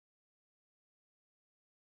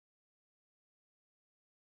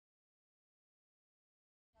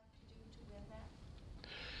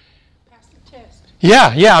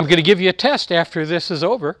Yeah, I'm going to give you a test after this is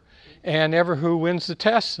over, and ever who wins the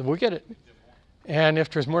test will get it. And if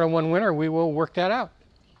there's more than one winner, we will work that out.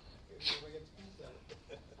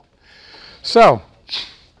 So,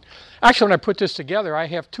 actually, when I put this together, I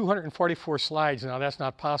have 244 slides. Now, that's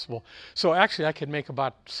not possible. So, actually, I could make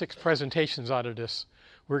about 6 presentations out of this.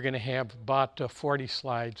 We're going to have about 40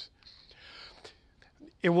 slides.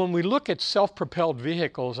 And when we look at self-propelled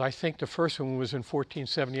vehicles, I think the first one was in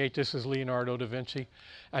 1478. This is Leonardo da Vinci.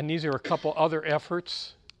 And these are a couple other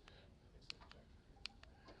efforts.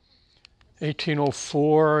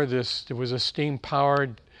 1804, there was a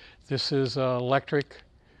steam-powered. This is electric.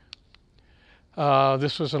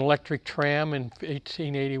 This was an electric tram in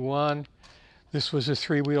 1881. This was a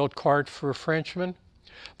 3-wheeled cart for a Frenchman.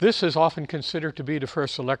 This is often considered to be the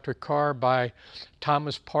first electric car by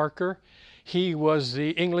Thomas Parker. He was the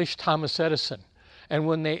English Thomas Edison. And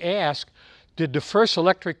when they asked, did the first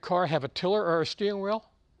electric car have a tiller or a steering wheel?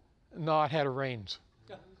 No, it had a reins.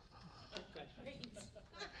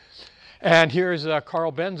 And here's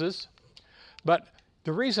Carl Benz's. But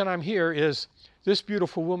the reason I'm here is this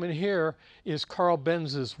beautiful woman here is Carl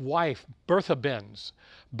Benz's wife, Bertha Benz.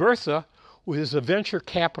 Bertha was a venture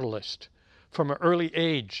capitalist from an early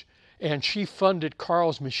age, and she funded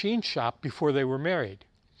Carl's machine shop before they were married.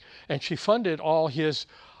 And she funded all his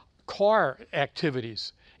car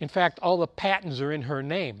activities. In fact, all the patents are in her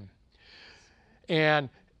name. And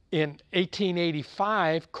in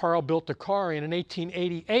 1885, Carl built the car, and in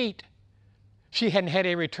 1888, she hadn't had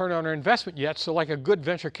any return on her investment yet, so like a good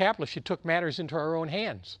venture capitalist, she took matters into her own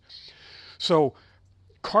hands. So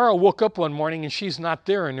Carl woke up one morning and she's not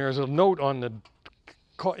there, and there's a note on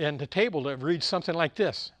the table that reads something like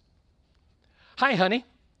this. Hi, honey.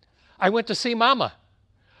 I went to see Mama.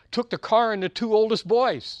 Took the car and the 2 oldest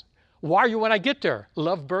boys. Why are you when I get there?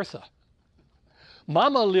 Love, Bertha.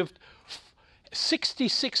 Mama lived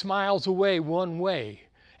 66 miles away one way,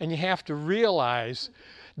 and you have to realize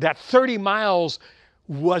that 30 miles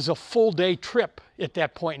was a full day trip at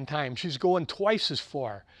that point in time. She's going twice as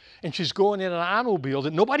far. And she's going in an automobile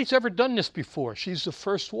that nobody's ever done this before. She's the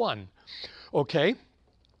first one. Okay?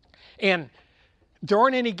 And there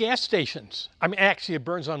aren't any gas stations. I mean, actually, it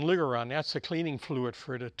burns on Ligeron. That's the cleaning fluid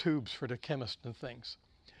for the tubes for the chemist and things.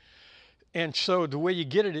 And so the way you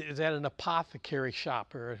get it is at an apothecary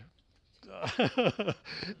shop or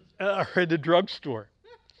at the drugstore.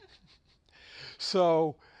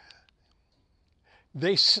 So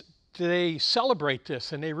they celebrate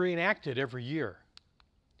this and they reenact it every year.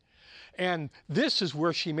 And this is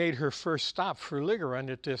where she made her first stop for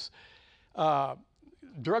Ligeron at this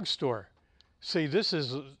drugstore. See, this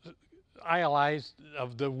is idealized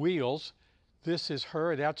of the wheels. This is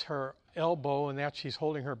her, that's her elbow, and that she's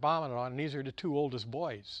holding her bonnet on. And these are the 2 oldest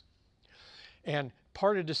boys. And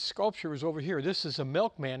part of this sculpture is over here. This is a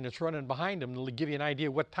milkman that's running behind him to give you an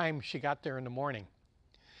idea what time she got there in the morning.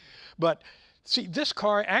 But see, this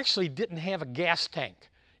car actually didn't have a gas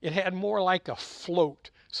tank. It had more like a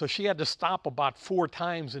float. So she had to stop about 4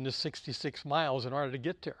 times in the 66 miles in order to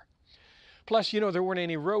get there. Plus, you know, there weren't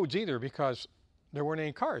any roads either because there weren't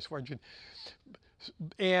any cars.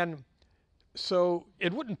 And so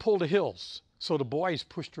it wouldn't pull the hills. So the boys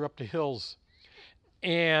pushed her up the hills.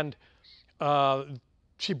 And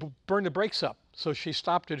she burned the brakes up. So she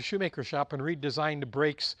stopped at a shoemaker shop and redesigned the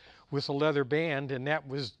brakes with a leather band, and that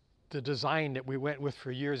was the design that we went with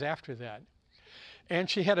for years after that. And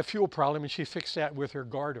she had a fuel problem, and she fixed that with her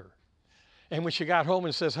garter. And when she got home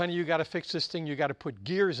and says, honey, you got to fix this thing, you got to put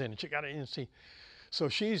gears in it. You got to see. So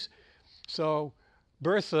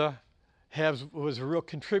Bertha was a real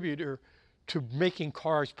contributor to making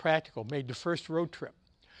cars practical, made the first road trip.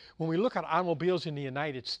 When we look at automobiles in the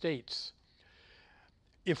United States,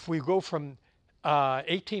 if we go from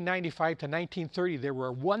 1895 to 1930, there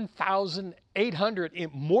were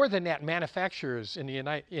 1,800, more than that, manufacturers in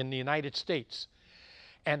the United States.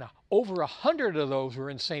 And over 100 of those were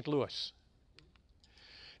in St. Louis.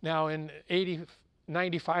 Now in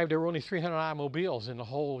 95, there were only 300 automobiles in the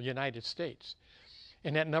whole United States.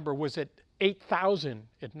 And that number was at 8,000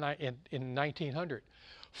 in 1900.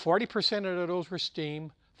 40% of those were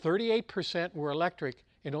steam, 38% were electric,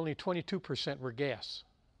 and only 22% were gas.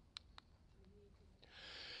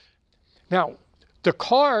 Now, the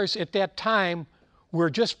cars at that time were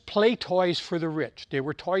just play toys for the rich. They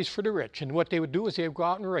were toys for the rich. And what they would do is they would go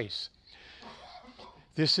out and race.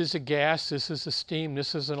 This is a gas, this is a steam,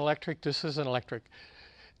 this is an electric, this is an electric.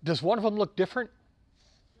 Does one of them look different?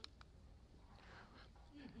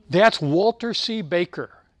 That's Walter C. Baker,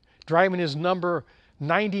 driving his number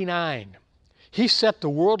 99. He set the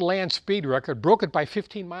world land speed record, broke it by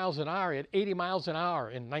 15 miles an hour at 80 miles an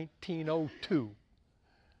hour in 1902.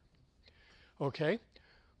 Okay?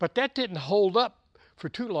 But that didn't hold up for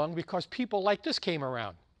too long because people like this came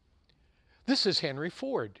around. This is Henry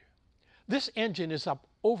Ford. This engine is up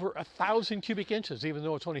over 1,000 cubic inches, even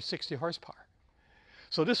though it's only 60 horsepower.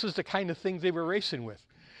 So this is the kind of thing they were racing with.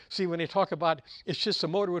 See, when they talk about it's just a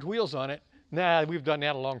motor with wheels on it, nah, we've done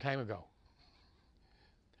that a long time ago.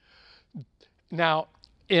 Now,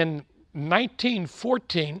 in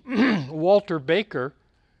 1914, Walter Baker,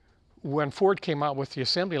 when Ford came out with the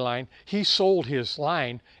assembly line, he sold his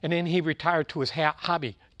line, and then he retired to his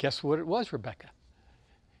hobby. Guess what it was, Rebecca?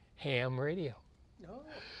 Ham radio. Oh.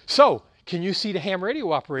 So, can you see the ham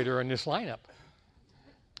radio operator in this lineup?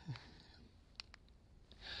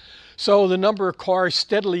 So the number of cars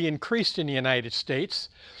steadily increased in the United States,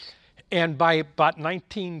 and by about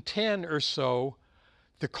 1910 or so,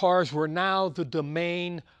 the cars were now the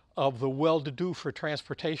domain of the well-to-do for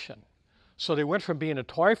transportation. So they went from being a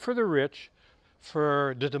toy for the rich,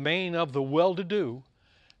 for the domain of the well-to-do,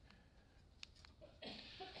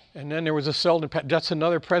 and then there was a seldom. That's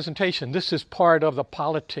another presentation. This is part of the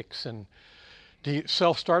politics, and the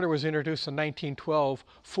self-starter was introduced in 1912.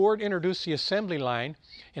 Ford introduced the assembly line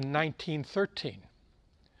in 1913.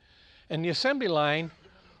 And the assembly line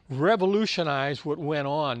revolutionized what went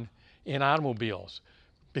on in automobiles,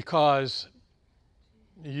 because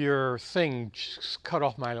your thing just cut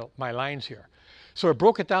off my lines here. So it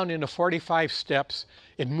broke it down into 45 steps.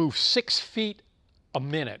 It moved 6 feet a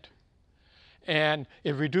minute. And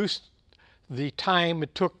it reduced the time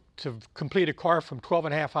it took to complete a car from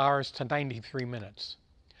 12.5 hours to 93 minutes.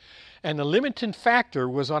 And the limiting factor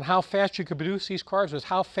was on how fast you could produce these cars was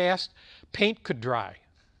how fast paint could dry.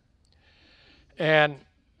 And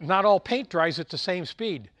not all paint dries at the same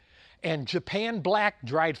speed. And Japan black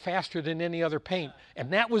dried faster than any other paint.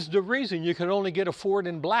 And that was the reason you could only get a Ford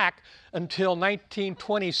in black until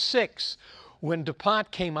 1926, when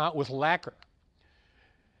DuPont came out with lacquer.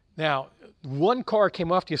 Now, one car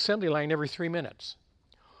came off the assembly line every 3 minutes.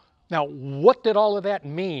 Now, what did all of that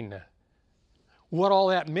mean? What all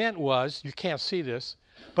that meant was, you can't see this,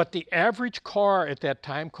 but the average car at that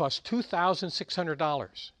time cost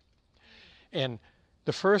 $2,600. And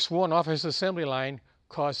the first one off his assembly line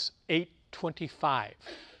cost $825.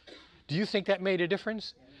 Do you think that made a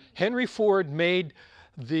difference? Henry Ford made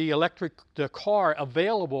the car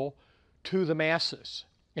available to the masses.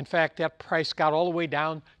 In fact, that price got all the way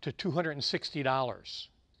down to $260. How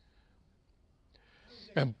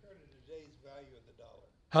does that compare to today's value of the dollar?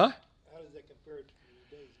 Huh? How does that compare to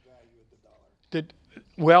today's value of the dollar?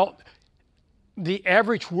 Well, the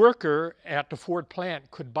average worker at the Ford plant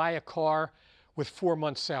could buy a car with 4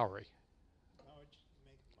 months' salary. How much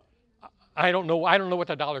make money? I don't know. I don't know what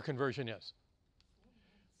the dollar conversion is.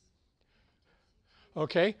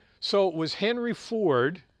 Okay, so it was Henry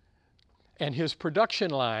Ford and his production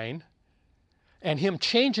line and him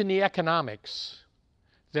changing the economics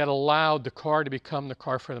that allowed the car to become the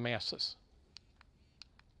car for the masses.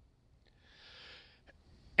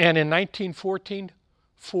 And in 1914,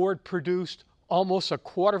 Ford produced almost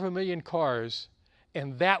 250,000 cars,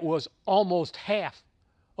 and that was almost half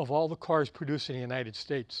of all the cars produced in the United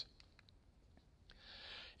States.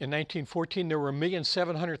 In 1914, there were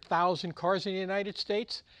 1,700,000 cars in the United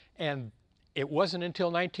States, and it wasn't until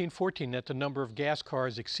 1914 that the number of gas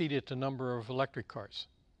cars exceeded the number of electric cars.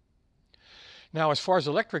 Now, as far as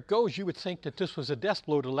electric goes, you would think that this was a death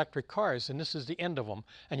blow to electric cars, and this is the end of them,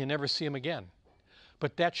 and you never see them again.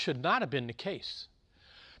 But that should not have been the case.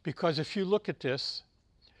 Because if you look at this,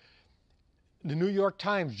 the New York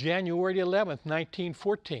Times, January 11th,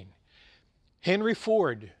 1914, Henry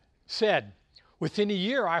Ford said, "Within a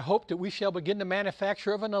year, I hope that we shall begin the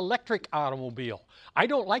manufacture of an electric automobile. I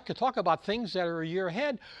don't like to talk about things that are a year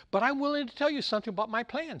ahead, but I'm willing to tell you something about my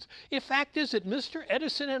plans. The fact is that Mr.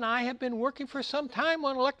 Edison and I have been working for some time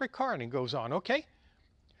on an electric car," and it goes on, okay?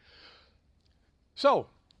 So,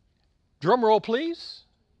 drum roll, please.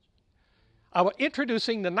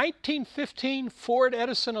 Introducing the 1915 Ford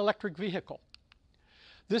Edison electric vehicle.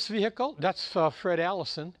 This vehicle, that's Fred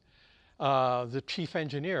Allison, the chief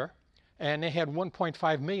engineer, and they had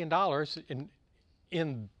 $1.5 million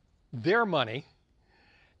in their money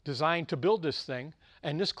designed to build this thing,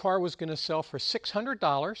 and this car was going to sell for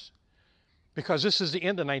 $600, because this is the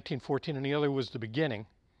end of 1914 and the other was the beginning.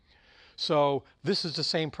 So this is the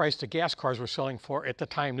same price the gas cars were selling for at the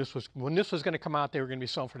time. When this was going to come out, they were going to be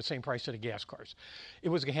selling for the same price as the gas cars. It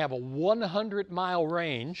was going to have a 100-mile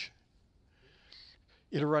range.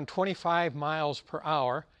 It'll run 25 miles per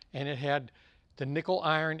hour, and it had the nickel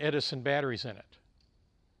iron Edison batteries in it.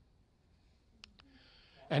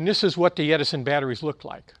 And this is what the Edison batteries looked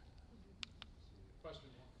like. Question.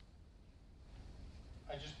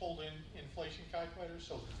 I just pulled in inflation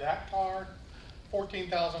That car,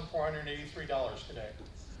 $14,483 today.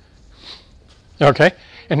 Okay,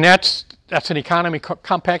 and that's an economy,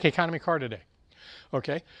 compact economy car today.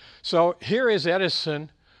 Okay, so here is Edison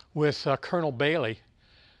with Colonel Bailey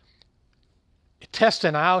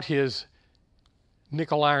testing out his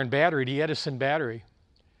nickel iron battery, the Edison battery.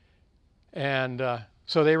 And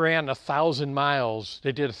so they ran 1,000 miles.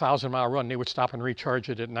 They did a 1,000-mile run. They would stop and recharge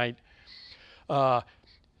it at night.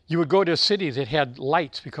 You would go to a city that had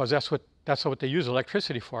lights because that's what they use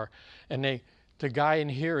electricity for. And the guy in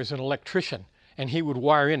here is an electrician, and he would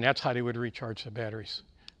wire in. That's how they would recharge the batteries.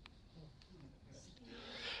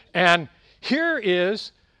 And here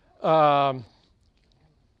is Jay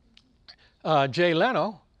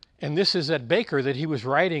Leno, and this is that Baker that he was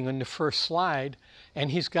riding in the first slide,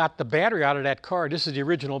 and he's got the battery out of that car. This is the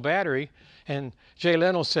original battery, and Jay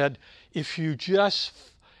Leno said, if you just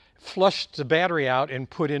flushed the battery out and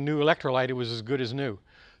put in new electrolyte, it was as good as new.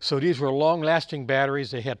 So these were long-lasting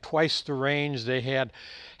batteries. They had twice the range. They had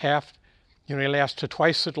they lasted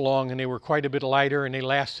twice as long, and they were quite a bit lighter, and they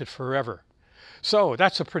lasted forever. So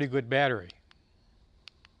that's a pretty good battery.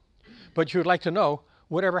 But you'd like to know,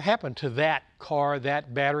 whatever happened to that car,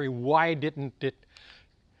 that battery? Why didn't it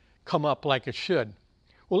come up like it should?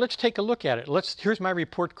 Well, let's take a look at it. Here's my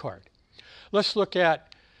report card. Let's look at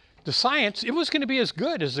the science. It was going to be as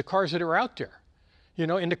good as the cars that are out there.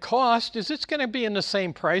 And the cost is it's going to be in the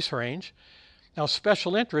same price range. Now,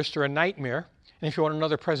 special interests are a nightmare. And if you want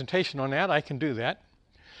another presentation on that, I can do that.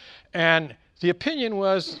 And the opinion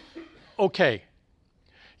was, okay.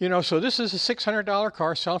 So this is a $600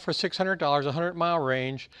 car selling for $600, 100-mile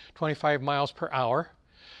range, 25 miles per hour.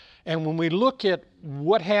 And when we look at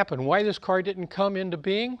what happened, why this car didn't come into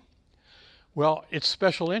being, well, it's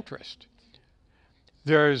special interest.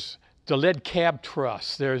 There's the lead cab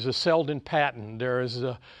truss, there's a Selden patent, there's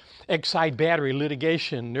the Exide battery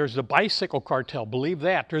litigation, there's the bicycle cartel, believe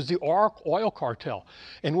that, there's the oil cartel.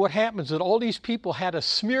 And what happens is that all these people had a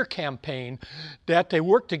smear campaign that they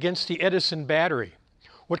worked against the Edison battery.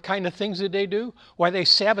 What kind of things did they do? Why, they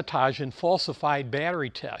sabotaged and falsified battery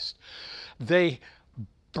tests. They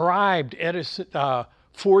bribed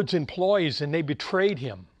Ford's employees, and they betrayed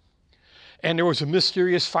him. And there was a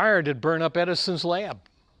mysterious fire that burned up Edison's lab.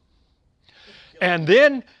 And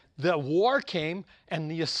then the war came, and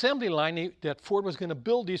the assembly line that Ford was going to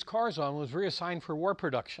build these cars on was reassigned for war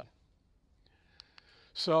production.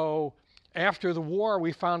 So after the war,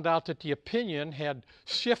 we found out that the opinion had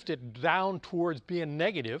shifted down towards being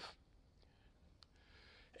negative,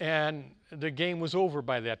 and the game was over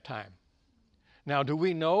by that time. Now, do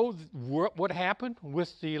we know what happened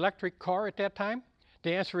with the electric car at that time?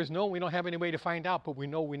 The answer is no. We don't have any way to find out, but we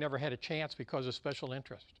know we never had a chance because of special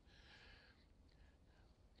interest.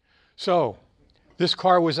 So this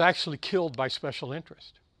car was actually killed by special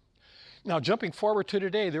interest. Now, jumping forward to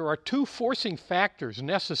today, there are two forcing factors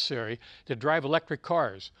necessary to drive electric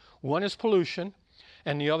cars. One is pollution,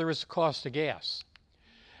 and the other is the cost of gas.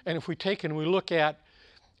 And if we take and we look at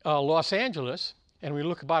Los Angeles, and we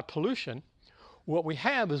look about pollution, what we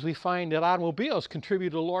have is we find that automobiles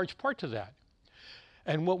contribute a large part to that.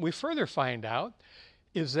 And what we further find out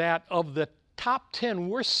is that of the top 10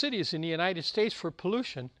 worst cities in the United States for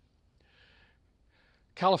pollution,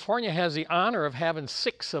 California has the honor of having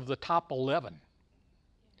 6 of the top 11.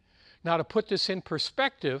 Now, to put this in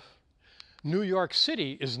perspective, New York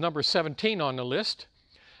City is number 17 on the list,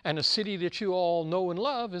 and a city that you all know and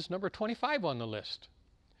love is number 25 on the list.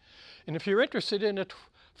 And if you're interested in the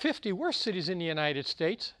 50 worst cities in the United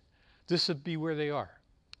States, this would be where they are.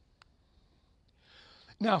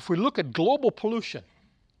 Now, if we look at global pollution,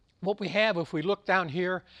 what we have, if we look down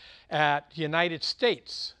here at the United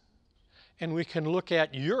States, and we can look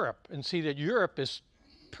at Europe and see that Europe is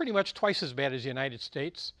pretty much twice as bad as the United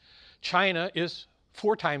States. China is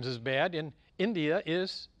 4 times as bad, and India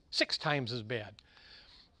is 6 times as bad.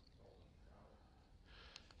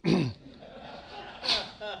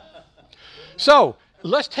 So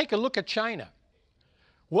let's take a look at China.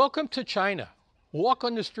 Welcome to China. Walk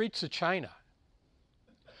on the streets of China.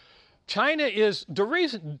 China is the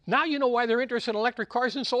reason, now you know why they're interested in electric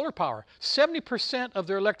cars and solar power. 70% of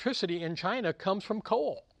their electricity in China comes from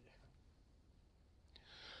coal.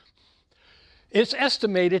 It's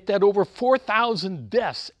estimated that over 4,000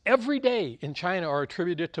 deaths every day in China are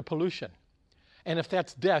attributed to pollution. And if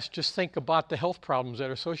that's deaths, just think about the health problems that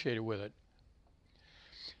are associated with it.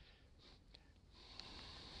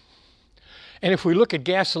 And if we look at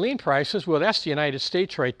gasoline prices, well, that's the United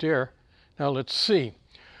States right there. Now let's see.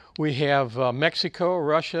 We have Mexico,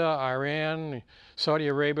 Russia, Iran, Saudi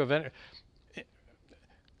Arabia.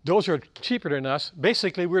 Those are cheaper than us.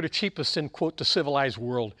 Basically, we're the cheapest in, quote, the civilized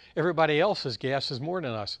world. Everybody else's gas is more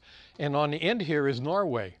than us. And on the end here is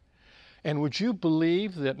Norway. And would you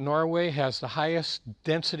believe that Norway has the highest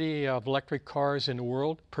density of electric cars in the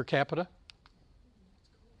world per capita?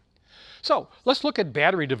 So let's look at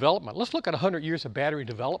battery development. Let's look at 100 years of battery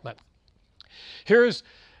development. Here's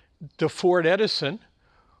the Ford Edison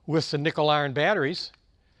with the nickel iron batteries.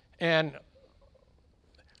 And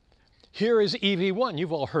here is EV1.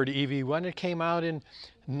 You've all heard of EV1. It came out in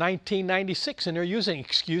 1996, and they're using,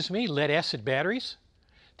 excuse me, lead acid batteries.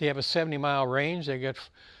 They have a 70-mile range. They get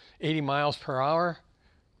 80 miles per hour.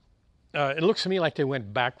 It looks to me like they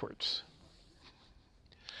went backwards.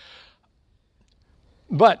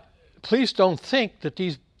 But please don't think that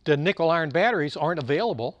the nickel iron batteries aren't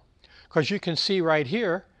available, because you can see right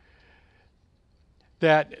here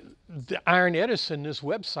that the Iron Edison, this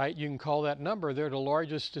website, you can call that number, they're the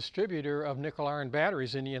largest distributor of nickel iron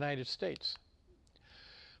batteries in the United States.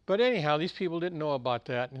 But anyhow, these people didn't know about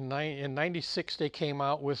that. In 96, they came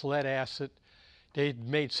out with lead acid. They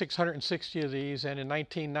made 660 of these, and in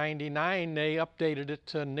 1999, they updated it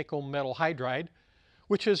to nickel metal hydride,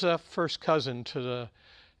 which is a first cousin to the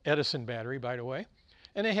Edison battery, by the way.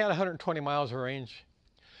 And they had 120 miles of range.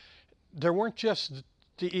 There weren't just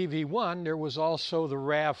the EV1, there was also the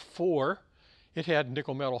RAV4. It had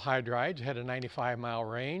nickel metal hydride, it had a 95-mile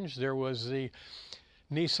range. There was the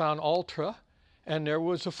Nissan Ultra, and there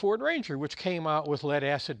was the Ford Ranger, which came out with lead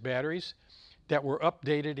acid batteries that were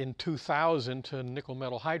updated in 2000 to nickel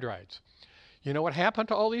metal hydrides. You know what happened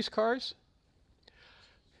to all these cars?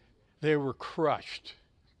 They were crushed.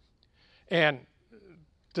 And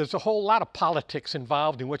there's a whole lot of politics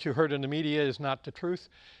involved, and what you heard in the media is not the truth.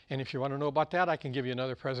 And if you want to know about that, I can give you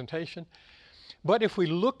another presentation. But if we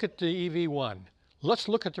look at the EV1, let's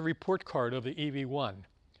look at the report card of the EV1.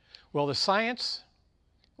 Well, the science,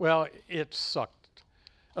 well, it sucked.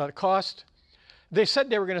 Cost, they said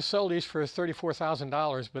they were going to sell these for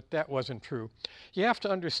 $34,000, but that wasn't true. You have to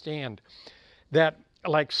understand that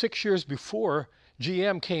like 6 years before,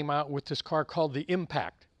 GM came out with this car called the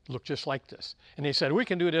Impact. Looked just like this. And they said, we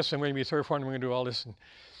can do this, and we're going to be 34, and we're going to do all this.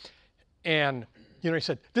 And you know, he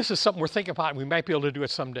said, this is something we're thinking about, and we might be able to do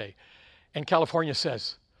it someday. And California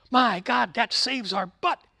says, my God, that saves our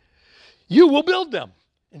butt. You will build them.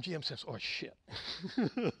 And GM says, oh, shit.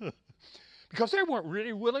 Because they weren't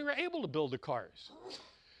really willing or able to build the cars.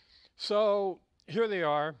 So here they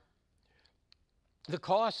are. The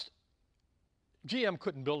cost, GM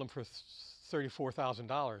couldn't build them for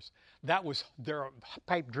 $34,000. That was their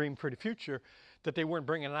pipe dream for the future, that they weren't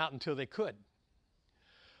bringing it out until they could.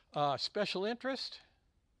 Special interest,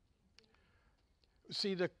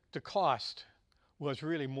 see, the cost was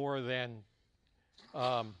really more than,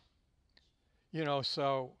 you know,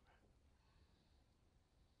 so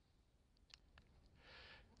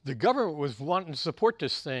the government was wanting to support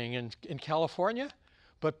this thing in California,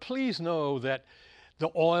 but please know that the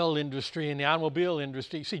oil industry and the automobile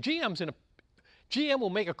industry, see, GM will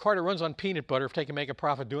make a car that runs on peanut butter if they can make a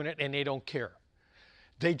profit doing it, and they don't care.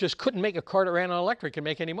 They just couldn't make a car that ran on electric and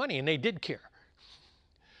make any money, and they did care.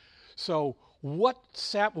 So what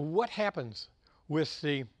happens with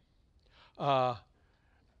the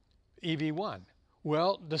EV1?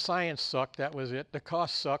 Well, the science sucked, that was it. The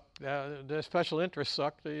cost sucked, the special interest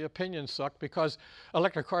sucked, the opinion sucked, because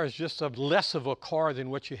electric car is just less of a car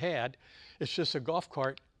than what you had. It's just a golf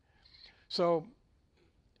cart. So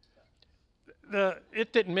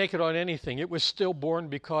it didn't make it on anything. It was stillborn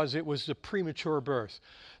because it was a premature birth.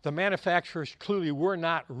 The manufacturers clearly were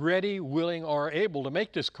not ready, willing, or able to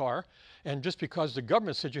make this car. And just because the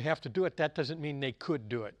government said you have to do it, that doesn't mean they could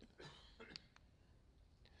do it.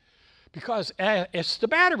 Because it's the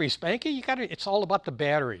batteries, Spanky. It's all about the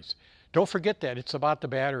batteries. Don't forget that. It's about the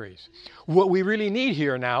batteries. What we really need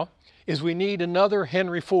here now is we need another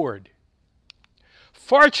Henry Ford.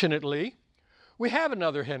 Fortunately, we have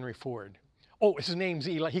another Henry Ford. Oh, his name's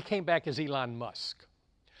Elon. He came back as Elon Musk.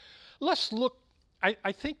 Let's look.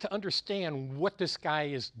 I think to understand what this guy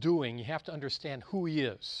is doing, you have to understand who he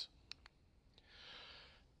is.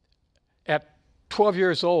 At 12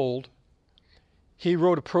 years old, he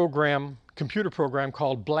wrote a computer program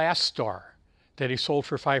called BlastStar that he sold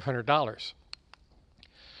for $500.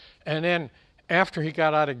 And then after he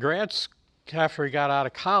got out of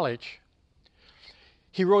college,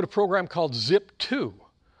 he wrote a program called Zip2,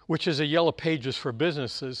 which is a Yellow Pages for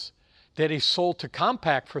businesses, that he sold to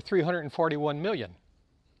Compaq for $341 million.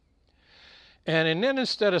 And then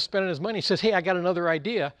instead of spending his money, he says, hey, I got another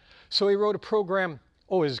idea. So he wrote a program.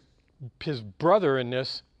 Oh, his brother in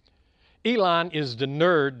this Elon is the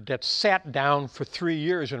nerd that sat down for 3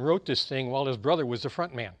 years and wrote this thing while his brother was the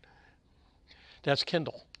front man. That's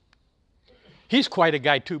Kendall. He's quite a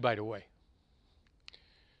guy too, by the way.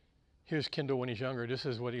 Here's Kendall when he's younger. This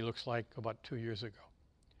is what he looks like about 2 years ago.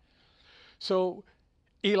 So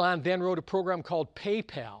Elon then wrote a program called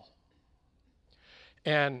PayPal.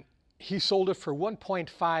 And he sold it for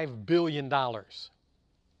 $1.5 billion.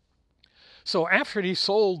 So after he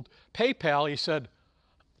sold PayPal, he said,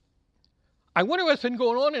 I wonder what's been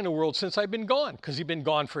going on in the world since I've been gone, because he'd been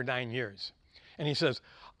gone for 9 years. And he says,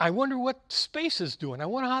 I wonder what space is doing. I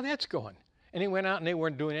wonder how that's going. And he went out and they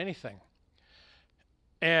weren't doing anything.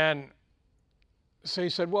 And so he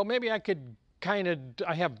said, well, maybe I could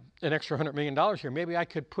I have an extra $100 million here. Maybe I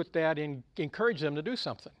could put that in, encourage them to do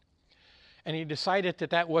something. And he decided that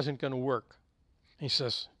that wasn't going to work. He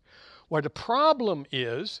says, well, the problem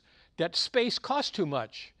is that space costs too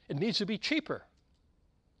much. It needs to be cheaper.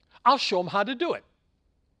 I'll show them how to do it.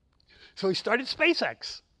 So he started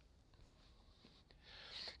SpaceX.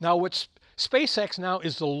 Now, SpaceX now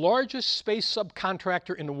is the largest space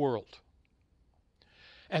subcontractor in the world.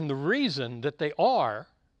 And the reason that they are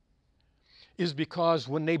is because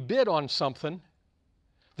when they bid on something,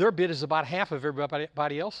 their bid is about half of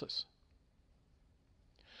everybody else's.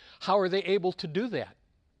 How are they able to do that?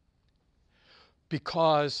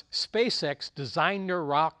 Because SpaceX designed their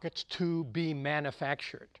rockets to be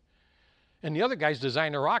manufactured. And the other guys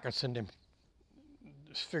designed their rockets and then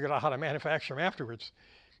figured out how to manufacture them afterwards.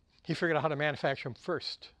 He figured out how to manufacture them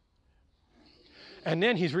first. And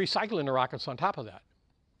then he's recycling the rockets on top of that.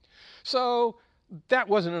 So that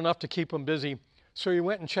wasn't enough to keep him busy. So he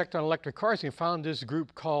went and checked on electric cars and he found this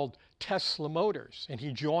group called Tesla Motors. And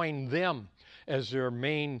he joined them as their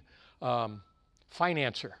main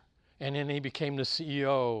financer. And then he became the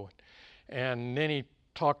CEO. And then he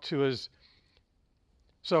talked to his...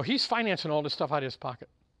 So he's financing all this stuff out of his pocket.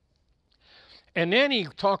 And then he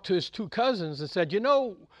talked to his two cousins and said, you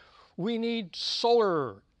know, we need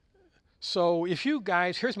solar. So if you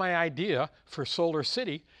guys, here's my idea for Solar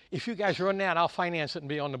City. If you guys run that, I'll finance it and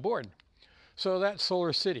be on the board. So that's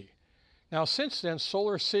Solar City. Now, since then,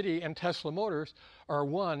 Solar City and Tesla Motors are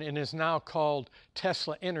one and is now called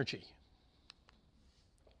Tesla Energy.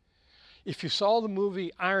 If you saw the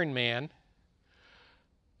movie Iron Man,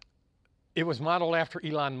 it was modeled after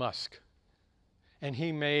Elon Musk. And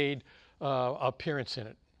he made an appearance in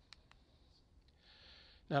it.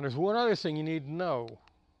 Now, there's one other thing you need to know.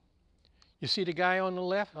 You see the guy on the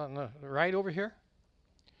left, on the right over here?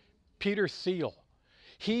 Peter Thiel.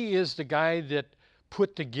 He is the guy that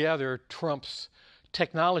put together Trump's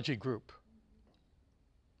technology group.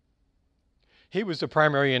 He was the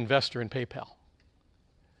primary investor in PayPal.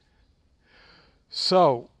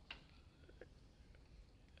 So,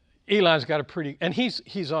 Elon's got a pretty, and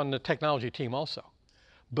he's on the technology team also.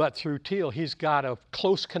 But through Thiel, he's got a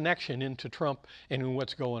close connection into Trump and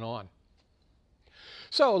what's going on.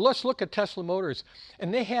 So let's look at Tesla Motors.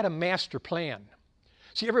 And they had a master plan.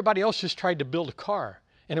 See, everybody else just tried to build a car,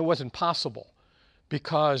 and it wasn't possible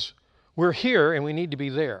because we're here and we need to be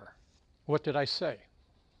there. What did I say?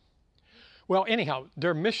 Well, anyhow,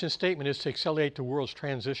 their mission statement is to accelerate the world's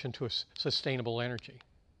transition to a sustainable energy.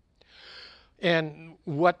 And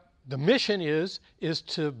what the mission is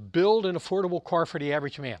to build an affordable car for the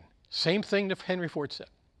average man. Same thing that Henry Ford said.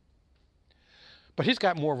 But he's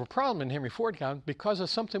got more of a problem than Henry Ford got because of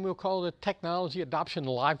something we'll call the technology adoption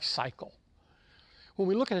life cycle. When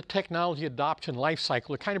we look at the technology adoption life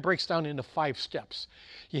cycle, it kind of breaks down into 5 steps.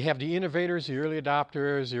 You have the innovators, the early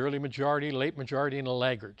adopters, the early majority, late majority, and the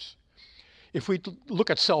laggards. If we look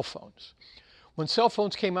at cell phones, when cell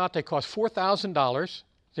phones came out, they cost $4,000.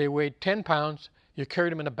 They weighed 10 pounds. You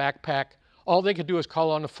carried them in a backpack. All they could do is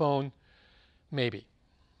call on the phone, maybe.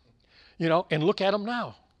 You know, and look at them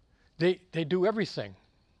now. They do everything.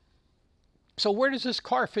 So where does this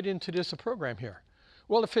car fit into this program here?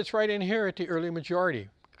 Well, it fits right in here at the early majority,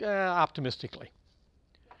 optimistically.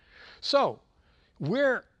 So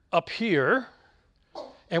we're up here,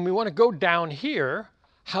 and we want to go down here.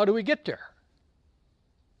 How do we get there?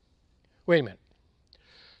 Wait a minute.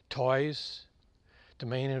 Toys,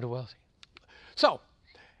 domain of the wealthy. So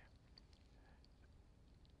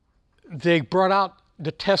they brought out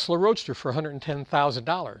the Tesla Roadster for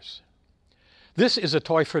 $110,000. This is a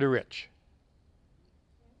toy for the rich.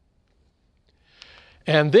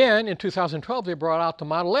 And then in 2012, they brought out the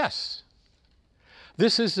Model S.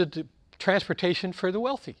 This is the transportation for the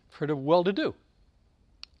wealthy, for the well-to-do.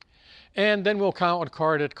 And then we'll count a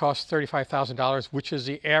car that costs $35,000, which is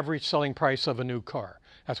the average selling price of a new car.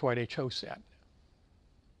 That's why they chose that.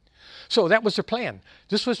 So that was their plan.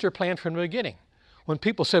 This was their plan from the beginning. When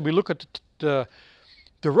people said, we look at the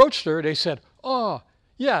Roadster, they said, oh,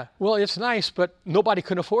 yeah, well, it's nice, but nobody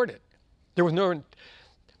could afford it. There was no...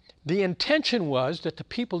 The intention was that the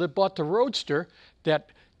people that bought the Roadster, that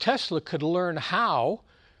Tesla could learn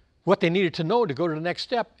what they needed to know to go to the next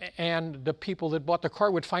step, and the people that bought the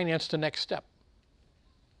car would finance the next step.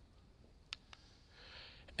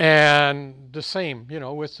 And the same,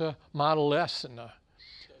 with the Model S and the... Isn't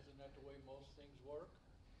that the way most things work?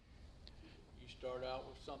 You start out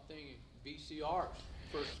with something, VCRs.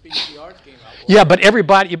 First VCRs came out. Yeah,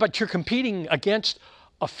 but you're competing against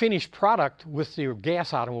a finished product with your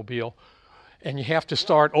gas automobile, and you have to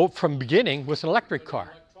start from the beginning with an electric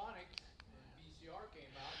car. Electronics, when VCR came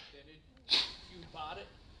out, then you bought it,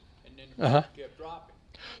 and then the price kept dropping.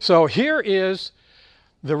 So here is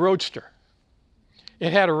the Roadster.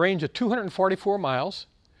 It had a range of 244 miles.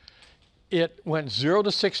 It went 0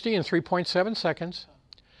 to 60 in 3.7 seconds.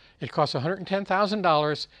 It cost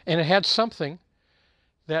 $110,000, and it had something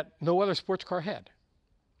that no other sports car had.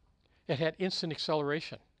 It had instant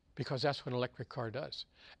acceleration, because that's what an electric car does.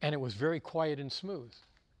 And it was very quiet and smooth.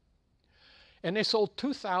 And they sold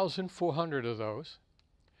 2,400 of those,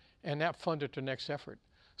 and that funded the next effort.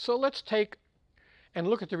 So let's take and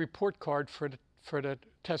look at the report card for the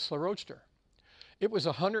Tesla Roadster. It was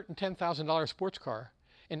a $110,000 sports car,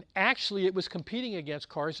 and actually it was competing against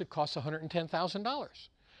cars that cost $110,000,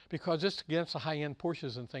 because it's against the high-end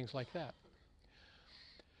Porsches and things like that.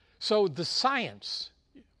 So the science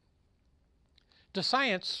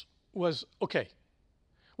was, okay,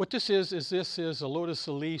 what this is a Lotus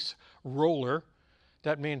Elise roller.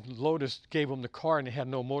 That means Lotus gave them the car and it had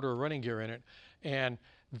no motor or running gear in it, and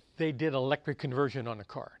they did electric conversion on the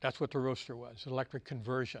car. That's what the Roadster was, electric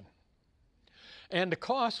conversion. And the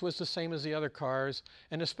cost was the same as the other cars,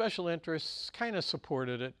 and the special interests kind of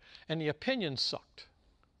supported it, and the opinion sucked.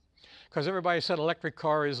 Because everybody said electric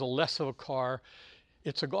car is less of a car,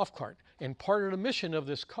 it's a golf cart. And part of the mission of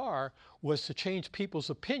this car was to change people's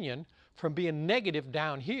opinion from being negative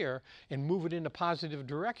down here and move it in a positive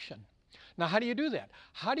direction. Now, how do you do that?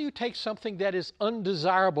 How do you take something that is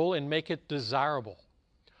undesirable and make it desirable?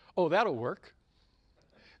 Oh, that'll work.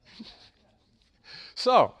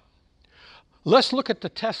 So, let's look at the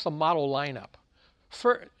Tesla model lineup.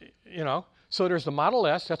 So there's the Model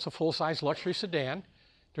S, that's a full-size luxury sedan.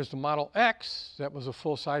 There's the Model X, that was a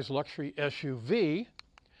full-size luxury SUV.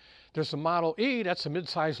 There's the Model E, that's a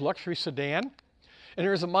mid-size luxury sedan. And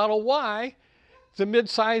there's a Model Y, the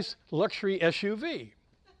mid-size luxury SUV.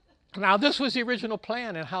 Now, this was the original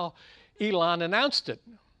plan and how Elon announced it.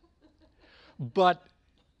 But,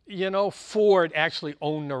 Ford actually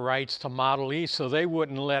owned the rights to Model E, so they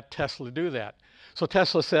wouldn't let Tesla do that. So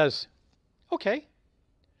Tesla says, okay,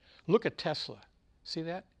 look at Tesla. See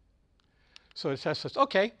that? So Tesla says,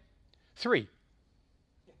 okay, 3.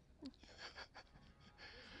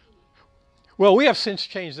 Well, we have since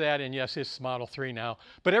changed that, and yes, it's Model 3 now.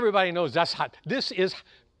 But everybody knows that's hot. This is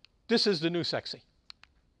the new sexy.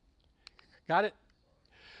 Got it?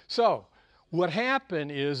 So what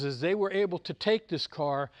happened is they were able to take this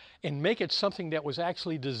car and make it something that was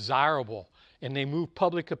actually desirable. And they moved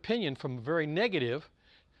public opinion from very negative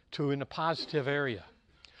to in a positive area.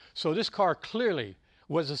 So this car clearly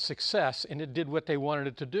was a success, and it did what they wanted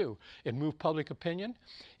it to do. It moved public opinion,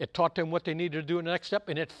 it taught them what they needed to do in the next step,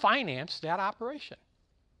 and it financed that operation.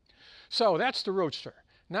 So that's the Roadster.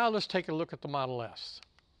 Now let's take a look at the Model S.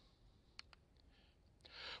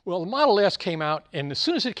 Well, the Model S came out, and as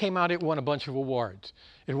soon as it came out, it won a bunch of awards.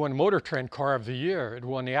 It won Motor Trend Car of the Year. It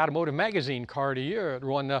won the Automotive Magazine Car of the Year. It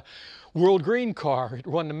won the World Green Car. It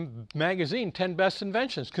won the magazine 10 Best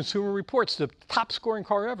Inventions. Consumer Reports, the top scoring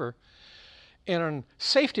car ever. And on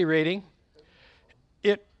safety rating,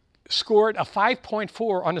 it scored a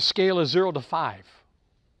 5.4 on a scale of 0 to 5.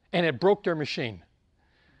 And it broke their machine.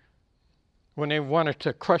 When they wanted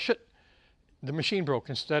to crush it, the machine broke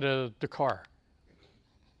instead of the car.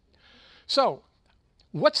 So,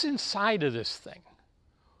 what's inside of this thing?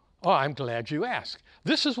 Oh, I'm glad you asked.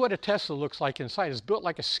 This is what a Tesla looks like inside. It's built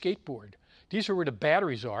like a skateboard. These are where the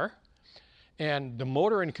batteries are. And the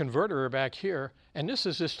motor and converter are back here. And this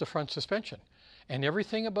is just the front suspension. And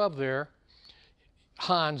everything above there,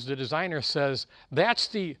 Hans, the designer, says, that's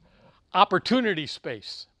the opportunity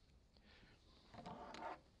space.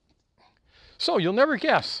 So you'll never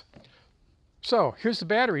guess. So here's the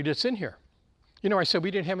battery that's in here. I said we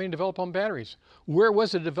didn't have any development on batteries. Where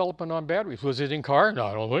was the development on batteries? Was it in car? No,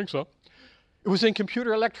 I don't think so. It was in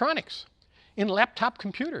computer electronics, in laptop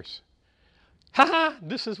computers. Ha-ha,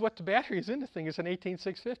 this is what the battery is in the thing. It's an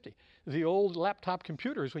 18650. The old laptop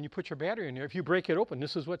computers, when you put your battery in there, if you break it open,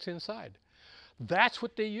 this is what's inside. That's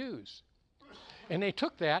what they use. And they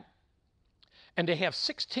took that, and they have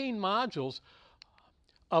 16 modules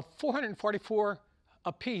of 444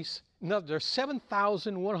 a piece. No, there's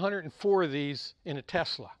 7,104 of these in a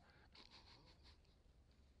Tesla.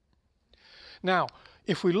 Now,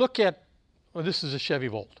 if we look at, well, this is a Chevy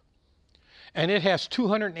Volt, and it has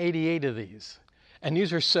 288 of these. And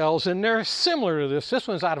these are cells, and they're similar to this. This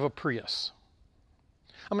one's out of a Prius.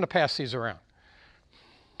 I'm going to pass these around.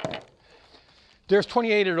 There's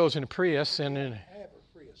 28 of those in a Prius, and in, I have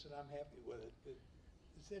a Prius, and I'm happy with it.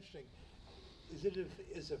 It's interesting. Is it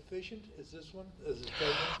as efficient as this one? As it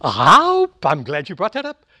I'm glad you brought that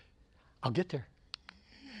up. I'll get there.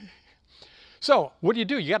 So, what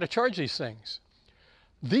do? You got to charge these things.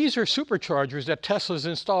 These are superchargers that Tesla's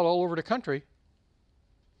installed all over the country.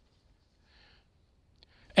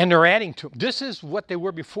 And they're adding to them. This is what they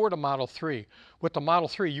were before the Model 3. With the Model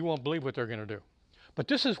 3, you won't believe what they're going to do. But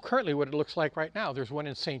this is currently what it looks like right now. There's one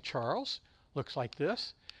in St. Charles. Looks like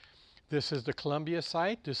this. This is the Columbia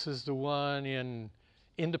site. This is the one in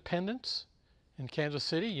Independence in Kansas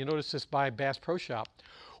City. You notice this by Bass Pro Shop.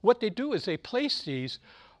 What they do is they place these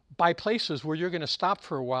by places where you're going to stop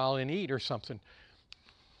for a while and eat or something.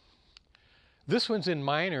 This one's in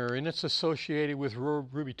Minor, and it's associated with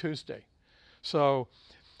Ruby Tuesday. So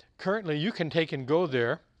currently you can take and go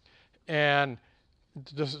there, and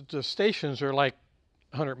the stations are like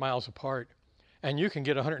 100 miles apart, and you can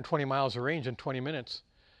get 120 miles of range in 20 minutes,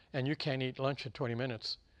 and you can't eat lunch in 20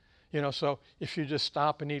 minutes. You know, so if you just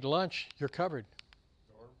stop and eat lunch, you're covered.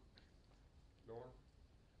 Norm,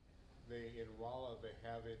 in Rolla, they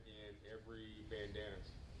have it in every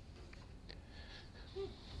bandanas.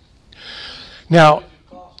 Now, What does it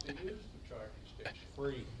cost to use the charging station?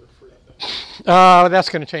 Free. that's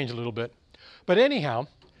going to change a little bit. But anyhow,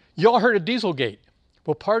 you all heard of Dieselgate.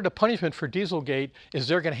 Well, part of the punishment for Dieselgate is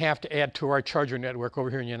they're going to have to add to our charger network over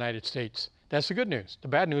here in the United States. That's the good news. The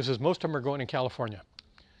bad news is most of them are going in California.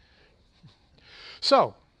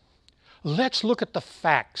 So, let's look at the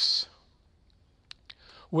facts.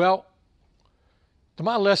 Well, the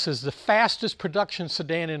Model S is the fastest production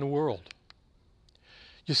sedan in the world.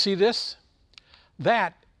 You see this?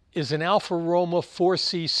 That is an Alfa Romeo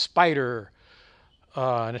 4C Spider,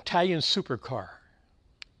 an Italian supercar.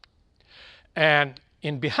 And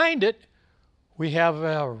in behind it, we have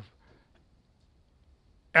an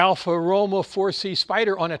Alfa Romeo 4C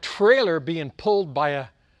Spider on a trailer being pulled by a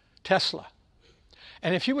Tesla.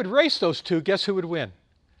 And if you would race those two, guess who would win?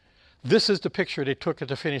 This is the picture they took at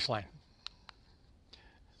the finish line.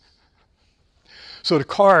 So the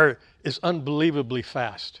car is unbelievably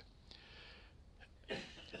fast.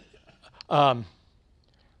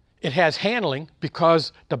 It has handling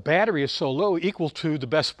because the battery is so low, equal to the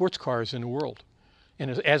best sports cars in the world, and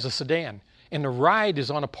as a sedan. And the ride is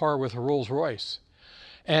on a par with a Rolls-Royce.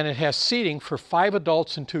 And it has seating for 5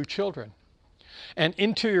 adults and 2 children. And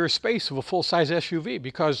interior space of a full-size SUV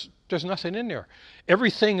because there's nothing in there.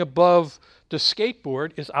 Everything above the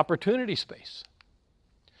skateboard is opportunity space.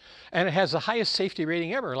 And it has the highest safety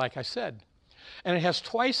rating ever, like I said. And it has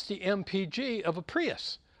twice the MPG of a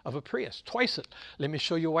Prius. Twice it. Let me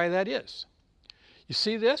show you why that is. You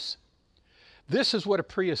see this? This is what a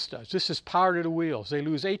Prius does. This is power to the wheels. They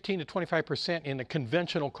lose 18 to 25% in a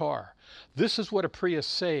conventional car. This is what a Prius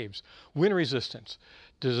saves. Wind resistance.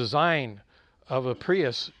 The design of a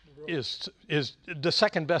Prius is the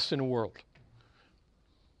second best in the world.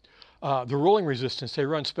 The rolling resistance, they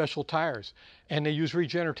run special tires, and they use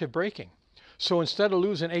regenerative braking. So instead of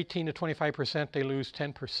losing 18 to 25%, they lose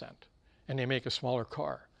 10%, and they make a smaller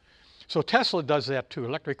car. So Tesla does that too.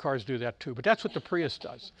 Electric cars do that too. But that's what the Prius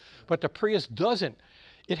does. But the Prius doesn't.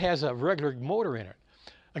 It has a regular motor in it.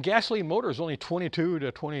 A gasoline motor is only 22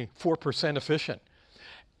 to 24% efficient.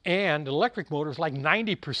 And an electric motor is like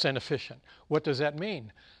 90% efficient. What does that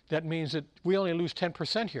mean? That means that we only lose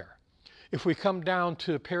 10% here. If we come down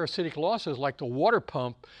to parasitic losses like the water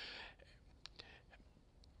pump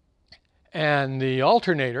and the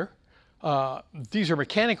alternator, these are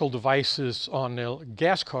mechanical devices on the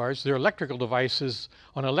gas cars. They're electrical devices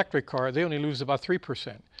on an electric car. They only lose about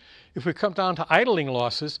 3%. If we come down to idling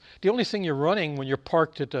losses, the only thing you're running when you're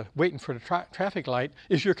parked at waiting for the traffic light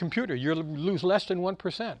is your computer. You lose less than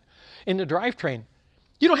 1%. In the drivetrain,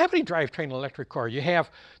 you don't have any drivetrain in an electric car. You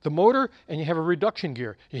have the motor and you have a reduction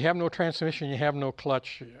gear. You have no transmission, you have no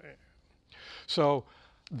clutch. So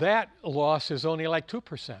that loss is only like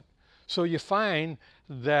 2%. So you find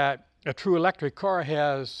that a true electric car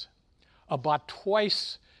has about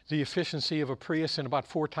twice the efficiency of a Prius and about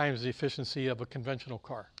 4 times the efficiency of a conventional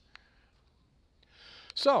car.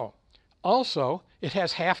 So, also, it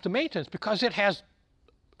has half the maintenance because it has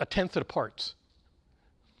 1/10 of the parts.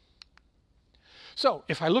 So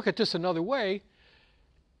if I look at this another way,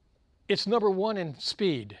 it's number one in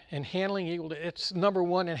speed and handling equal to, it's number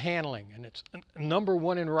one in handling, and it's number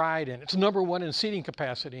one in ride, and it's number one in seating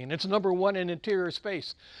capacity, and it's number one in interior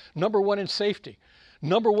space, number one in safety,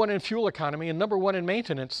 number one in fuel economy, and number one in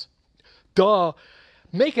maintenance. Duh.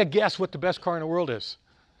 Make a guess what the best car in the world is.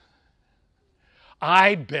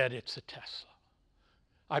 I bet it's a Tesla.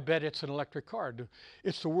 I bet it's an electric car.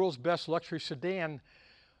 It's the world's best luxury sedan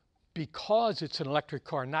because it's an electric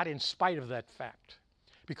car, not in spite of that fact.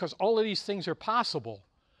 Because all of these things are possible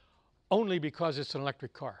only because it's an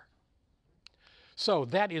electric car. So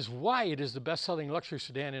that is why it is the best-selling luxury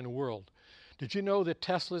sedan in the world. Did you know that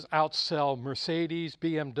Teslas outsell Mercedes,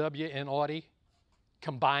 BMW, and Audi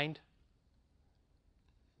combined?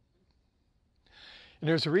 And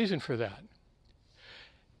there's a reason for that.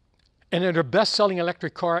 And they're the best-selling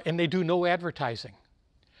electric car, and they do no advertising.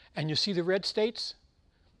 And you see the red states?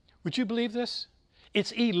 Would you believe this?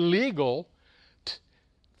 It's illegal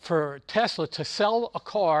for Tesla to sell a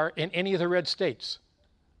car in any of the red states,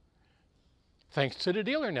 thanks to the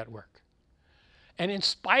dealer network. And in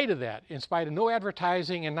spite of that, in spite of no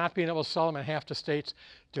advertising and not being able to sell them in half the states,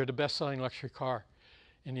 they're the best-selling luxury car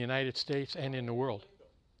in the United States and in the world.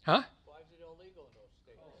 Huh? Why is it illegal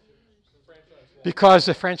in those states? Because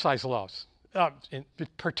the franchise laws, in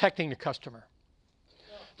protecting the customer.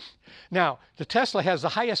 Now, the Tesla has the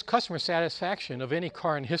highest customer satisfaction of any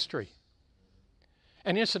car in history.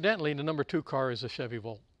 And incidentally, the number 2 car is a Chevy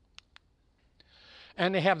Volt.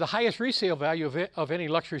 And they have the highest resale value of any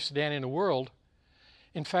luxury sedan in the world.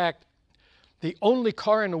 In fact, the only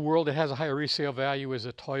car in the world that has a higher resale value is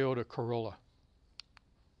a Toyota Corolla.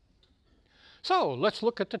 So let's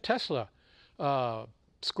look at the Tesla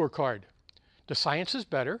scorecard. The science is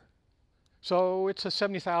better. So it's a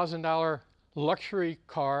 $70,000 luxury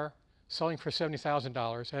car selling for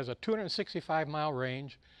 $70,000. It has a 265-mile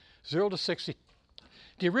range, 0 to 60.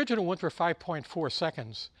 The original ones were 5.4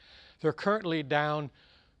 seconds. They're currently down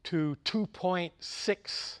to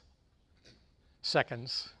 2.6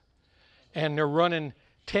 seconds. And they're running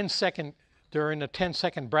 10-second, they're in the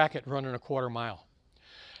 10-second bracket running a quarter mile.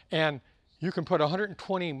 And you can put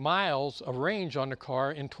 120 miles of range on the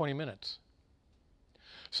car in 20 minutes.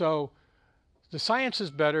 So the science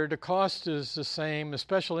is better, the cost is the same, the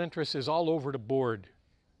special interest is all over the board.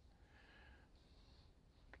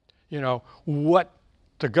 You know, what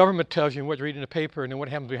the government tells you and what you read in the paper and then what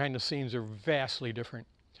happens behind the scenes are vastly different.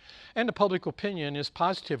 And the public opinion is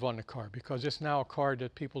positive on the car because it's now a car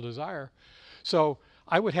that people desire. So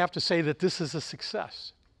I would have to say that this is a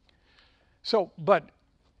success. So, but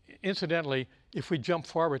incidentally, if we jump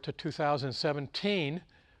forward to 2017,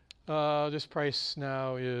 this price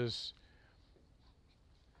now is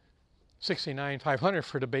 $69,500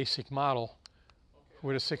 for the basic model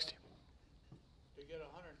with a 60. To get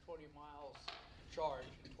 120 miles charge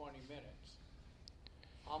in 20 minutes,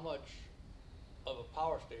 how much of a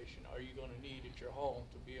power station are you going to need at your home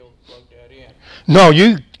to be able to plug that in? No,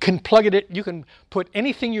 you can plug it, you can put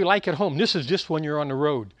anything you like at home. This is just when you're on the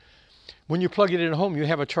road. When you plug it in at home, you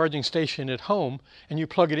have a charging station at home, and you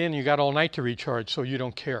plug it in, you got all night to recharge, so you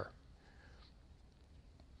don't care.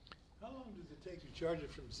 How long does it take to charge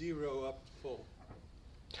it from 0 up to full?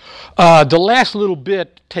 The last little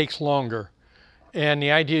bit takes longer. And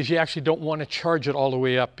the idea is you actually don't want to charge it all the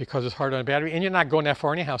way up because it's hard on the battery, and you're not going that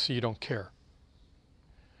far anyhow, so you don't care.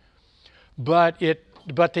 But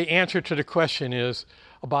the answer to the question is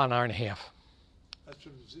about an hour and a half. That's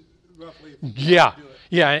from roughly. Yeah,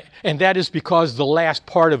 yeah, and that is because the last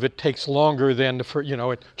part of it takes longer than the you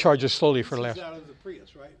know, it charges slowly for the last. This is out of the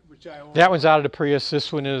Prius, right? Which I own. That one's out of the Prius.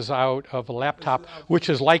 This one is out of a laptop, which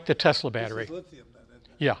is like the Tesla battery. This is lithium then, isn't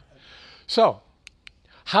it? Yeah. So,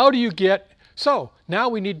 how do you get? So now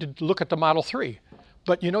we need to look at the Model 3.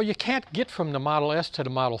 But you know, you can't get from the Model S to the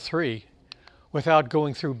Model 3 without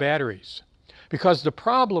going through batteries. Because the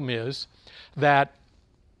problem is that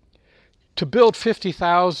to build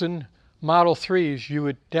 50,000 Model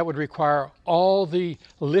 3s, that would require all the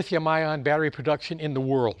lithium-ion battery production in the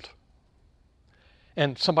world.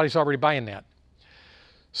 And somebody's already buying that.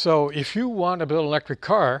 So if you want to build an electric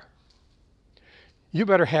car, you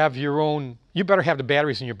better have the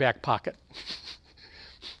batteries in your back pocket.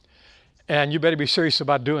 And you better be serious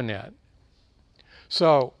about doing that.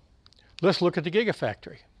 So let's look at the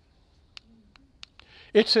Gigafactory.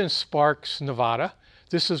 It's in Sparks, Nevada.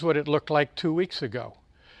 This is what it looked like 2 weeks ago.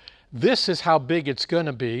 This is how big it's going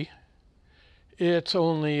to be. It's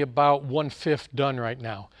only about 1/5 done right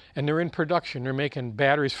now. And they're in production. They're making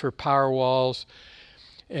batteries for Powerwalls.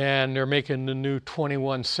 And they're making the new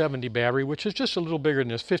 2170 battery, which is just a little bigger than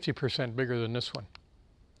this, 50% bigger than this one.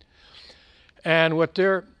 And what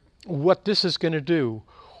this is going to do,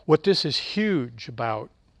 what this is huge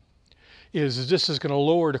about, is this is going to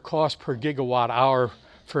lower the cost per gigawatt hour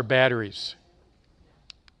for batteries.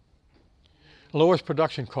 Lowers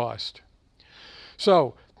production cost.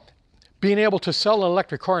 So being able to sell an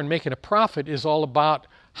electric car and making a profit is all about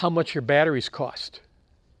how much your batteries cost.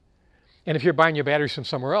 And if you're buying your batteries from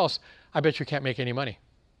somewhere else, I bet you can't make any money.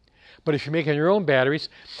 But if you're making your own batteries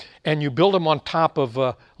and you build them on top of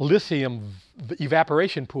a lithium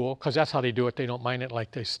evaporation pool, because that's how they do it, they don't mine it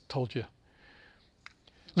like they told you.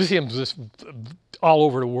 Lithium's just all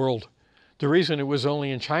over the world. The reason it was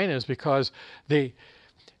only in China is because they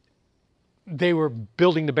were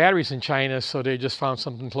building the batteries in China, so they just found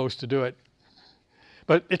something close to do it.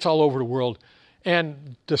 But it's all over the world.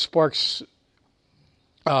 And the Sparks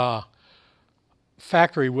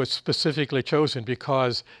factory was specifically chosen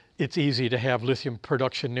because it's easy to have lithium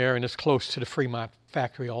production there, and it's close to the Fremont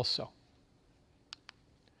factory also.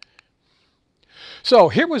 So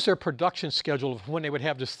here was their production schedule of when they would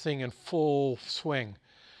have this thing in full swing.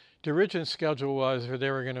 The original schedule was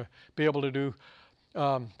they were going to be able to do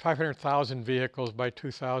 500,000 vehicles by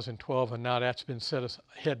 2012, and now that's been set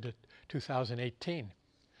ahead to 2018.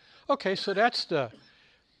 Okay, so that's the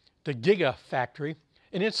Gigafactory.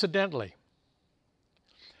 And incidentally,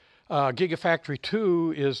 Gigafactory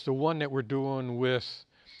 2 is the one that we're doing with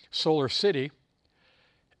Solar City,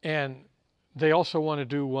 and they also want to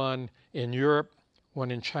do one in Europe,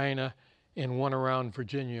 one in China, and one around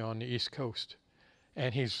Virginia on the East Coast.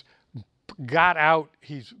 And he's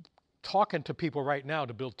talking to people right now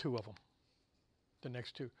to build 2 of them, the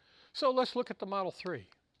next 2. So let's look at the Model 3.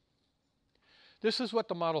 This is what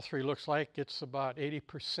the Model 3 looks like. It's about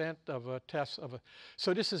 80% of a test of a,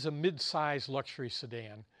 so this is a mid-size luxury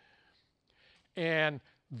sedan. And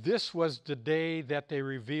this was the day that they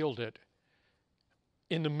revealed it,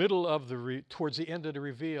 in the middle of towards the end of the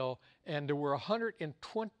reveal, and there were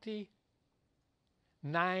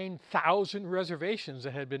 129,000 reservations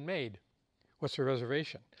that had been made. What's a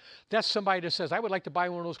reservation? That's somebody that says, I would like to buy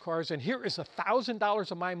one of those cars, and here is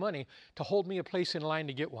 $1,000 of my money to hold me a place in line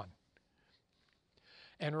to get one.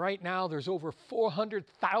 And right now, there's over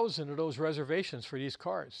 400,000 of those reservations for these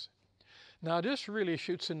cars. Now, this really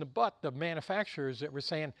shoots in the butt the manufacturers that were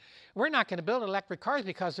saying, we're not going to build electric cars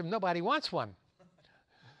because nobody wants one.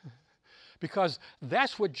 Because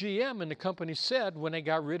that's what GM and the company said when they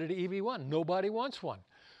got rid of the EV1. Nobody wants one.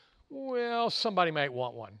 Well, somebody might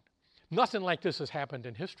want one. Nothing like this has happened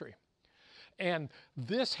in history. And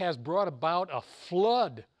this has brought about a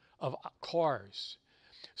flood of cars.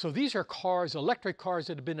 So these are cars, electric cars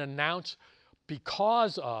that have been announced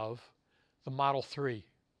because of the Model 3.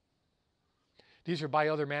 These are by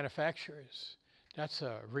other manufacturers. That's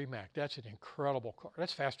a Rimac. That's an incredible car.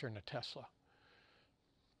 That's faster than a Tesla.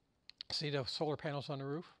 See the solar panels on the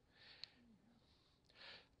roof?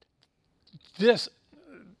 This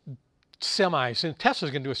semis, and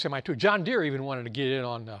Tesla's going to do a semi too. John Deere even wanted to get in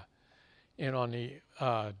on the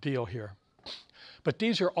deal here. But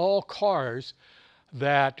these are all cars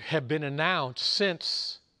that have been announced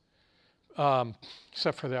since,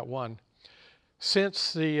 except for that one,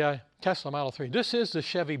 since the Tesla Model 3. This is the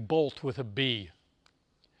Chevy Bolt with a B.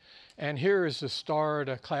 And here is the star,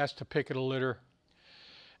 the class to pick of the litter.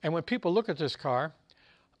 And when people look at this car,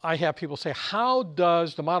 I have people say, how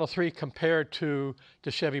does the Model 3 compare to the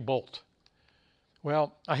Chevy Bolt?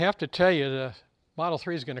 Well, I have to tell you, the Model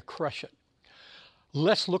 3 is going to crush it.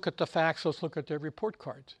 Let's look at the facts. Let's look at their report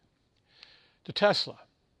cards. The Tesla,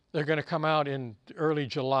 they're going to come out in early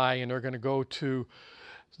July, and they're going to go to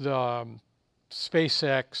the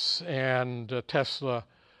SpaceX and Tesla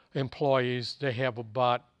employees. They have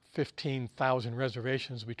about 15,000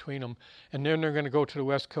 reservations between them. And then they're going to go to the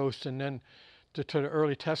West Coast, and then to the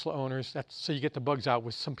early Tesla owners. So you get the bugs out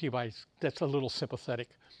with some people that's a little sympathetic.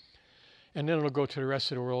 And then it'll go to the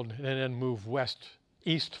rest of the world and then move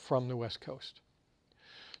east from the West Coast.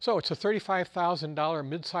 So it's a $35,000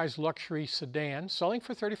 mid-size luxury sedan selling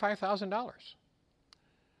for $35,000.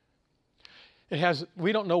 It has,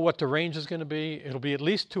 we don't know what the range is going to be. It'll be at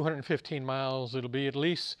least 215 miles. It'll be at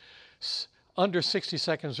least under 60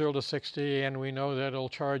 seconds, 0 to 60, and we know that it'll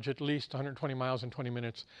charge at least 120 miles in 20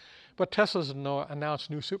 minutes. But Tesla's announced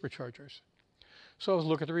new superchargers. So let's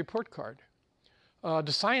look at the report card.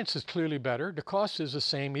 The science is clearly better. The cost is the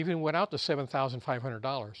same, even without the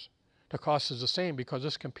 $7,500. The cost is the same because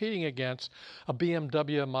it's competing against a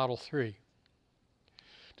BMW Model 3.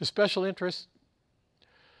 The special interest,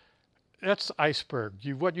 that's iceberg.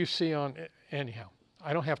 What you see on, anyhow,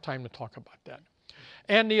 I don't have time to talk about that.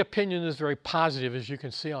 And the opinion is very positive, as you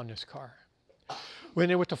can see on this car. When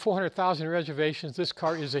they went to 400,000 reservations, this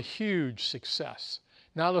car is a huge success.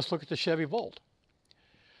 Now let's look at the Chevy Volt.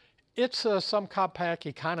 It's some compact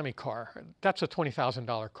economy car. That's a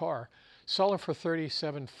 $20,000 car. Selling for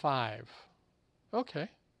 $37,500. Okay.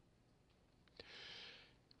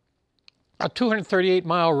 A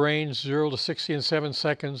 238-mile range, 0 to 60 in 7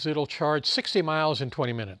 seconds. It'll charge 60 miles in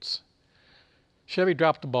 20 minutes. Chevy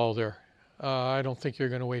dropped the ball there. I don't think you're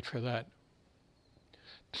going to wait for that.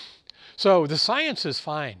 So the science is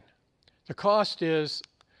fine. The cost is,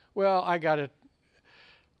 well, I got it.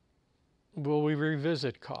 Will we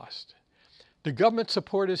revisit cost? The government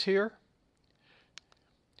support is here,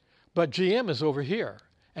 but GM is over here.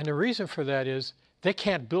 And the reason for that is they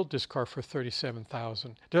can't build this car for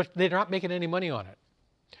 $37,000. They're not making any money on it.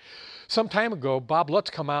 Some time ago, Bob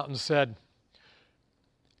Lutz come out and said,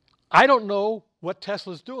 I don't know what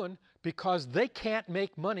Tesla's doing because they can't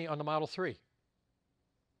make money on the Model 3.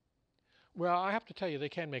 Well, I have to tell you, they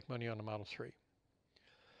can make money on the Model 3.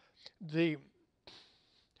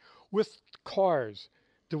 With cars,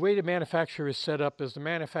 the way the manufacturer is set up is the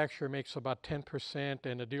manufacturer makes about 10%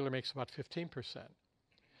 and the dealer makes about 15%.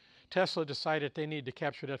 Tesla decided they need to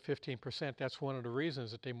capture that 15%. That's one of the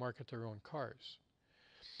reasons that they market their own cars.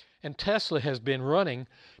 And Tesla has been running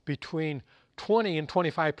between 20 and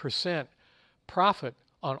 25% profit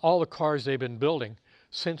on all the cars they've been building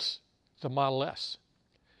since the Model S.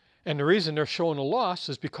 And the reason they're showing a loss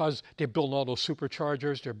is because they're building all those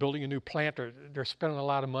superchargers, they're building a new plant, they're spending a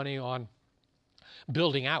lot of money on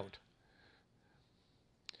building out.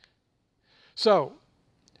 So,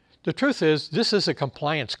 the truth is, this is a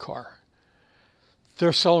compliance car.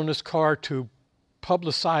 They're selling this car to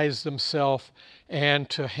publicize themselves and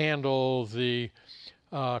to handle the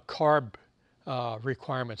CARB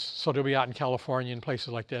requirements. So they'll be out in California and places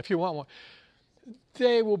like that. If you want one,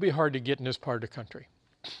 they will be hard to get in this part of the country.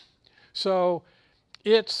 So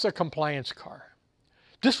it's a compliance car.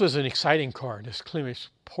 This was an exciting car, this Klima's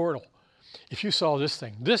Portal. If you saw this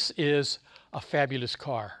thing, this is a fabulous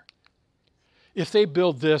car. If they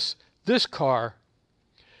build this car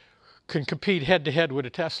can compete head-to-head with a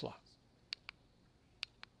Tesla.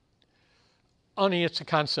 Only it's a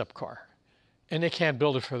concept car, and they can't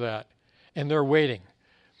build it for that. And they're waiting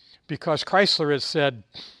because Chrysler has said,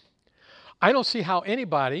 I don't see how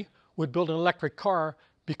anybody would build an electric car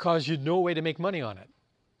because you know a way to make money on it.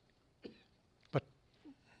 But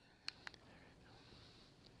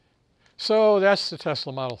so that's the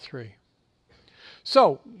Tesla Model 3.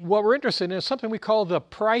 So what we're interested in is something we call the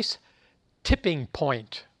price tipping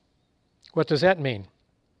point. What does that mean?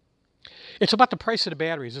 It's about the price of the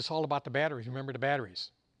batteries. It's all about the batteries. Remember the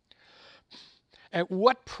batteries. At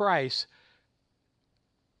what price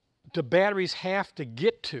do batteries have to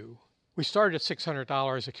get to? We started at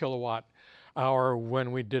 $600 a kilowatt hour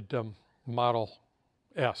when we did the Model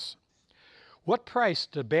S. What price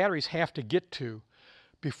do batteries have to get to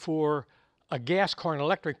before a gas car, an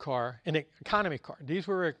electric car, an economy car?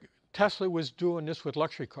 Tesla was doing this with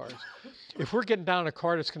luxury cars. If we're getting down a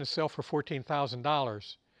car that's going to sell for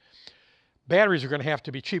 $14,000, batteries are going to have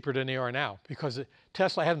to be cheaper than they are now because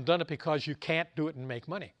Tesla hasn't done it because you can't do it and make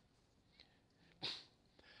money.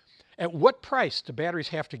 At what price do batteries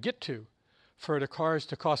have to get to for the cars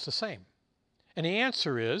to cost the same? And the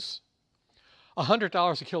answer is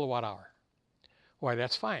 $100 a kilowatt hour. Why,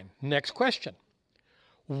 that's fine. Next question.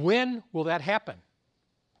 When will that happen?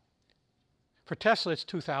 For Tesla, it's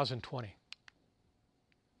 2020.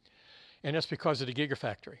 And that's because of the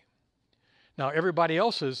Gigafactory. Now, everybody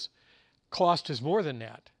else's cost is more than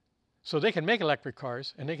that. So they can make electric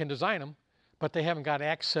cars and they can design them, but they haven't got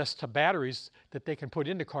access to batteries that they can put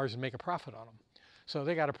into cars and make a profit on them. So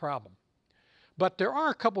they got a problem. But there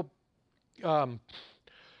are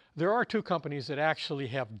there are two companies that actually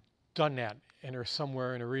have done that and are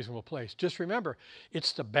somewhere in a reasonable place. Just remember,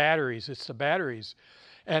 it's the batteries.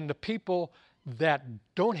 And the people that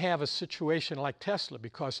don't have a situation like Tesla,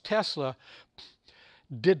 because Tesla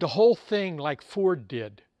did the whole thing like Ford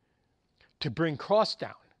did to bring costs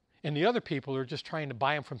down. And the other people are just trying to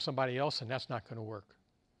buy them from somebody else, and that's not going to work.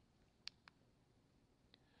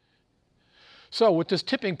 So with this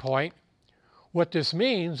tipping point, what this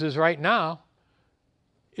means is right now,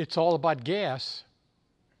 it's all about gas.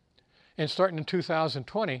 And starting in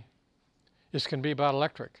 2020, it's going to be about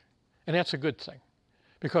electric. And that's a good thing,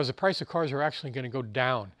 because the price of cars are actually going to go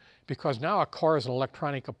down, because now a car is an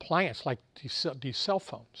electronic appliance like these cell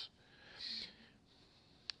phones.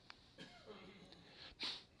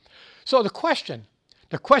 So the question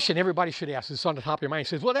everybody should ask is on the top of your mind.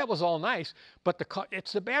 Says, well, that was all nice, but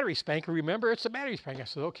it's the battery spanker. Remember, it's the battery spanker. I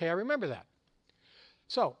said, okay, I remember that.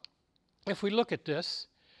 So if we look at this,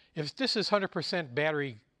 if this is 100%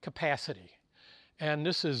 battery capacity, and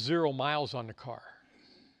this is 0 miles on the car,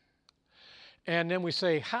 and then we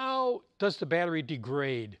say, how does the battery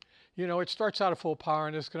degrade? You know, it starts out at full power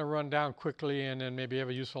and it's going to run down quickly and then maybe have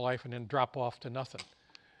a useful life and then drop off to nothing.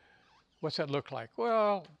 What's that look like?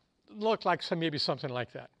 Well, look like maybe something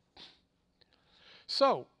like that.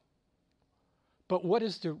 So, but what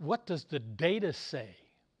does the data say?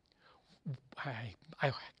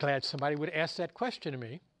 I'm glad somebody would ask that question to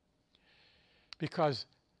me, because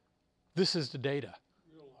this is the data.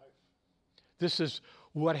 Real life. This is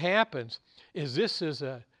what happens. This is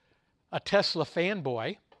a Tesla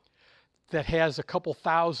fanboy that has a couple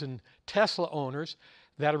thousand Tesla owners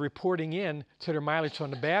that are reporting in to their mileage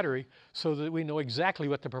on the battery so that we know exactly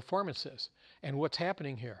what the performance is and what's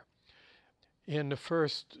happening here. In the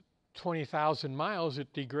first 20,000 miles,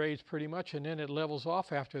 it degrades pretty much, and then it levels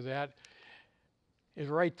off after that. It's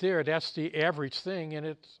right there. That's the average thing, and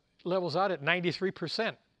it levels out at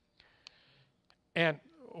 93%. And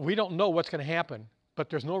we don't know what's going to happen, but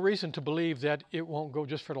there's no reason to believe that it won't go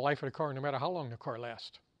just for the life of the car, no matter how long the car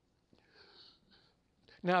lasts.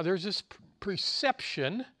 Now, there's this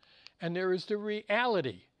perception, and there is the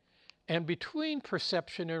reality. And between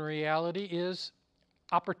perception and reality is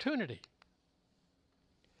opportunity.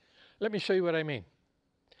 Let me show you what I mean.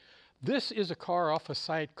 This is a car off a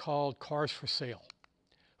site called Cars for Sale,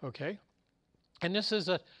 okay? And this is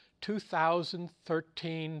a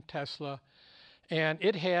 2013 Tesla, and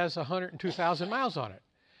it has 102,000 miles on it.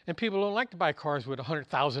 And people don't like to buy cars with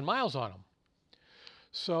 100,000 miles on them.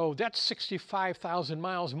 So that's 65,000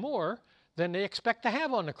 miles more than they expect to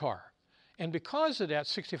have on the car. And because of that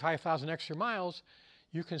 65,000 extra miles,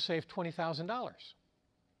 you can save $20,000.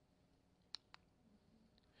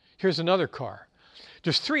 Here's another car.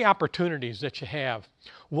 There's 3 opportunities that you have.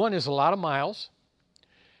 One is a lot of miles,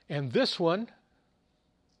 and this one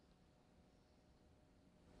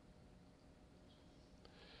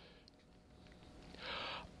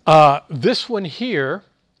here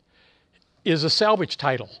is a salvage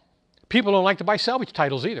title. People don't like to buy salvage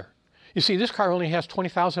titles either. You see, this car only has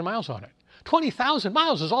 20,000 miles on it. 20,000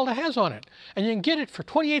 miles is all it has on it. And you can get it for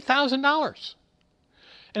 $28,000.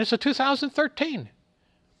 And it's a 2013.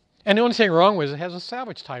 And the only thing wrong with it has a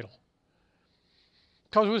salvage title.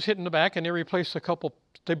 Because it was hit in the back and they replaced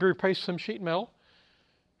some sheet metal.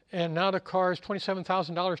 And now the car is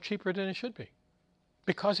 $27,000 cheaper than it should be.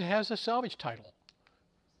 Because it has a salvage title.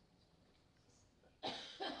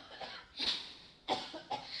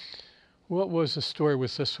 What was the story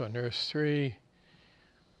with this one? There's 3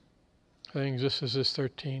 things. This is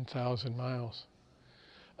 13,000 miles.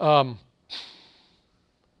 I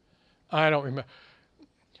don't remember.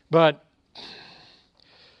 But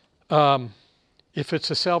if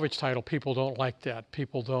it's a salvage title, people don't like that.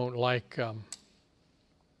 People don't like, I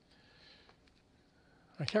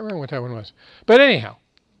can't remember what that one was. But anyhow,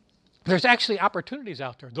 there's actually opportunities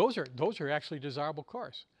out there. Those are actually desirable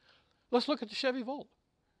cars. Let's look at the Chevy Volt.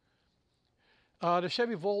 The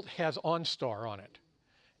Chevy Volt has OnStar on it.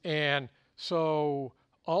 And so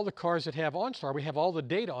all the cars that have OnStar, we have all the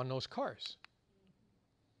data on those cars.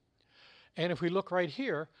 And if we look right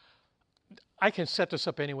here, I can set this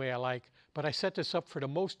up any way I like, but I set this up for the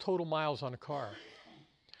most total miles on a car.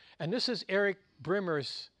 And this is Eric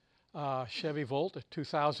Brimmer's Chevy Volt, a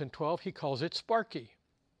 2012. He calls it Sparky.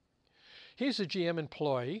 He's a GM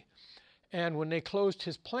employee, and when they closed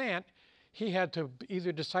his plant, he had to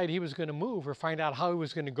either decide he was going to move or find out how he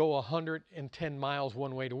was going to go 110 miles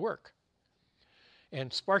one way to work.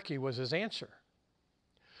 And Sparky was his answer.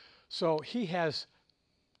 So he has,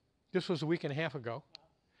 this was a week and a half ago,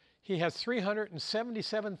 he has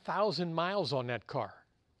 377,000 miles on that car.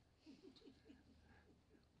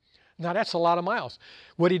 Now that's a lot of miles.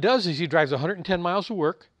 What he does is he drives 110 miles to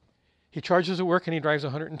work, he charges at work, and he drives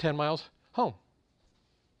 110 miles home.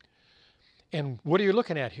 And what are you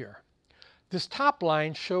looking at here? This top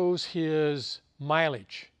line shows his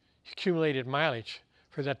mileage, accumulated mileage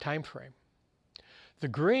for that time frame. The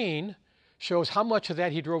green shows how much of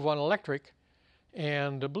that he drove on electric,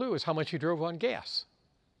 and the blue is how much he drove on gas.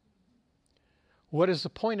 What is the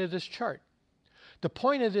point of this chart? The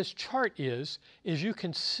point of this chart is you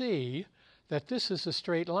can see that this is a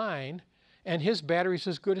straight line, and his battery's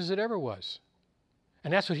as good as it ever was.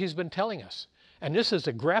 And that's what he's been telling us. And this is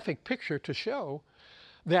a graphic picture to show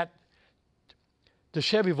that the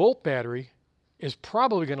Chevy Volt battery is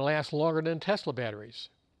probably going to last longer than Tesla batteries.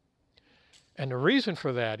 And the reason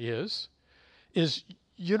for that is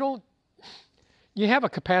you have a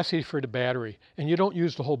capacity for the battery, and you don't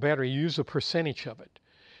use the whole battery, you use a percentage of it.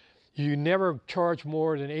 You never charge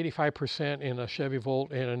more than 85% in a Chevy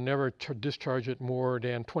Volt, and never discharge it more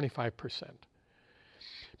than 25%.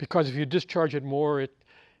 Because if you discharge it more, it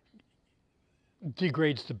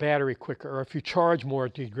degrades the battery quicker, or if you charge more,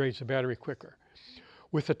 it degrades the battery quicker.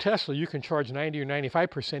 With a Tesla, you can charge 90 or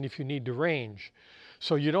 95% if you need the range.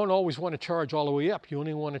 So you don't always want to charge all the way up. You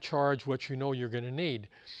only want to charge what you know you're going to need.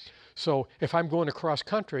 So if I'm going across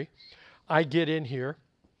country, I get in here.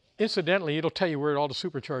 Incidentally, it'll tell you where all the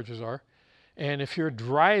superchargers are. And if you're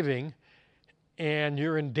driving and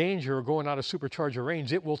you're in danger of going out of supercharger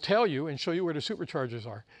range, it will tell you and show you where the superchargers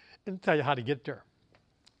are and tell you how to get there.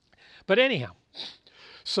 But anyhow,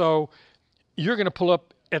 so you're going to pull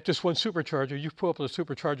up at this one supercharger. You pull up at the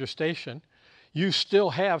supercharger station. You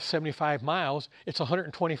still have 75 miles. It's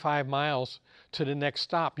 125 miles to the next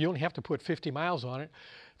stop. You only have to put 50 miles on it.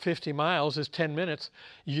 50 miles is 10 minutes.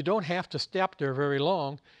 You don't have to stop there very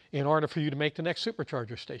long in order for you to make the next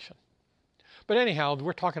supercharger station. But anyhow,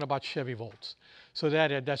 we're talking about Chevy Volts. So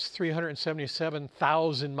that's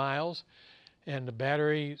 377,000 miles. And the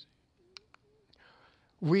battery,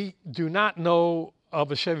 we do not know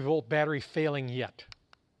of a Chevy Volt battery failing yet.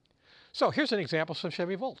 So here's an example of some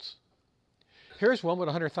Chevy Volts. Here's one with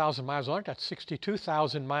 100,000 miles on it. That's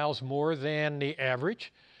 62,000 miles more than the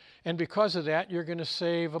average. And because of that, you're going to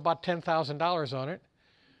save about $10,000 on it.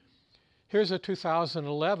 Here's a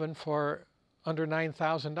 2011 for under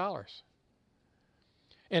 $9,000.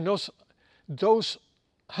 And those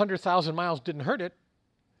 100,000 miles didn't hurt it.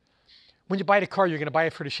 When you buy the car, you're going to buy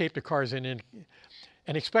it for the shape the car's in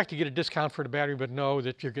and expect to get a discount for the battery, but know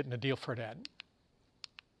that you're getting a deal for that.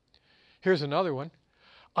 Here's another one.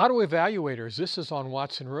 Auto Evaluators. This is on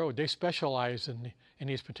Watson Road. They specialize in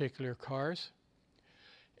these particular cars.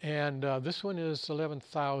 And this one is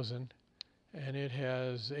 11,000, and it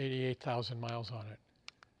has 88,000 miles on it.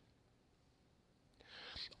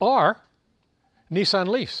 Or Nissan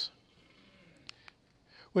Leafs.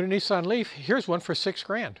 With a Nissan Leaf, here's one for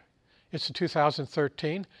 $6,000. It's a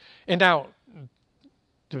 2013. And now,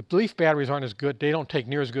 the Leaf batteries aren't as good. They don't take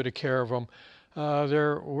near as good a care of them.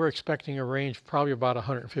 We're expecting a range of probably about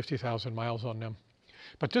 150,000 miles on them.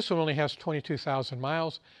 But this one only has 22,000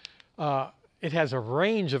 miles. It has a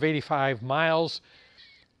range of 85 miles.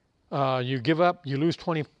 You give up, you lose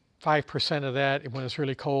 25% of that when it's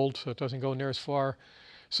really cold, so it doesn't go near as far.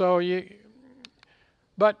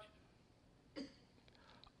 But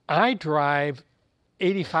I drive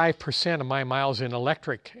 85% of my miles in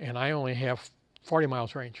electric, and I only have 40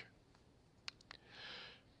 miles range.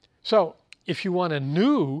 So if you want a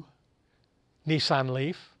new Nissan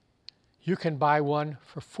Leaf, you can buy one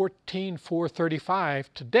for $14,435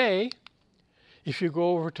 today. If you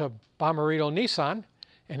go over to Bomarito Nissan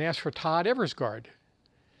and ask for Todd Eversgard.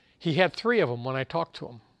 He had 3 of them when I talked to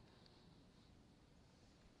him.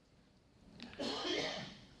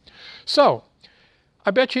 So,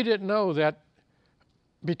 I bet you didn't know that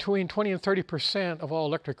between 20 and 30% of all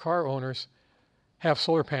electric car owners have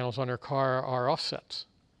solar panels on their car or offsets.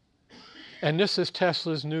 And this is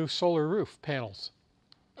Tesla's new solar roof panels.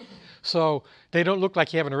 So they don't look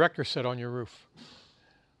like you have an erector set on your roof.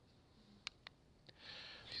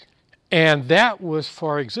 And that was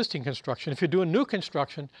for existing construction. If you're doing new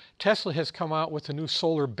construction, Tesla has come out with the new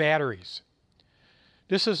solar batteries.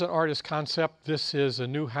 This is an artist concept. This is a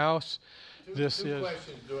new house. Two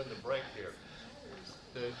questions during the break here.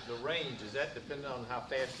 The range, is that dependent on how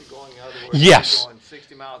fast you're going? In other words, yes. If you're going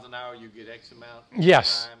 60 miles an hour, you get X amount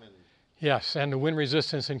yes. time? Yes, and the wind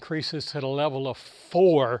resistance increases to the level of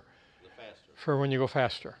 4 for when you go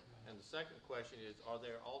faster. And the second question is, are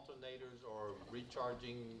there alternators or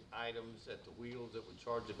recharging items at the wheels that would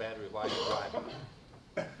charge the battery while you're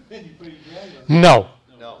driving?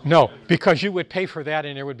 No, because you would pay for that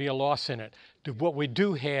and there would be a loss in it. What we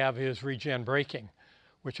do have is regen braking,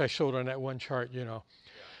 which I showed on that one chart, you know.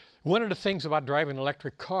 Yeah. One of the things about driving an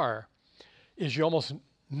electric car is you almost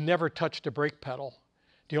never touch the brake pedal.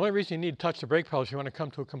 The only reason you need to touch the brake pedal is you want to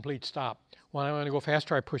come to a complete stop. When I want to go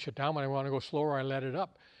faster, I push it down. When I want to go slower, I let it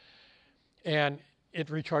up. And it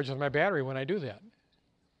recharges my battery when I do that.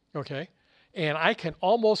 Okay? And I can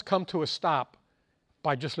almost come to a stop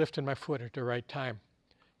by just lifting my foot at the right time.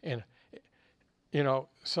 And, you know,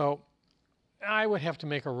 so I would have to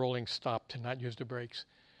make a rolling stop to not use the brakes.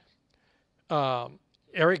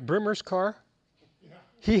 Eric Brimmer's car,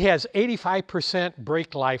 he has 85%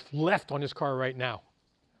 brake life left on his car right now.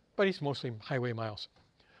 But he's mostly highway miles.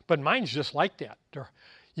 But mine's just like that.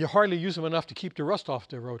 You hardly use them enough to keep the rust off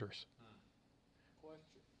the rotors.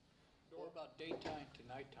 Question. What about daytime to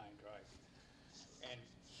nighttime driving? And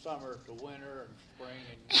summer to winter and spring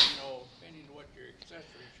and, you know, depending on what your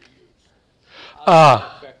accessories you use. How does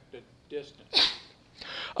that affect the distance?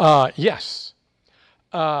 Yes.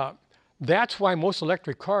 That's why most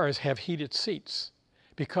electric cars have heated seats,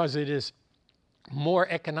 because it is more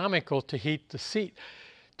economical to heat the seat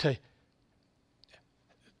to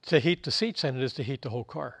heat the seats than it is to heat the whole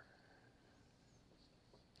car.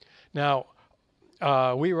 Now,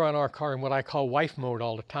 we run our car in what I call wife mode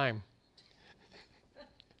all the time.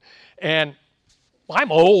 And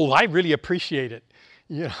I'm old. I really appreciate it.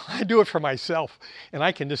 You know, I do it for myself. And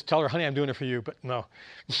I can just tell her, honey, I'm doing it for you. But no.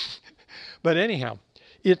 But anyhow,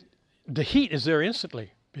 the heat is there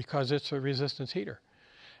instantly because it's a resistance heater.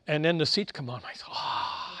 And then the seats come on. I thought,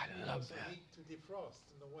 I love that. Heat to defrost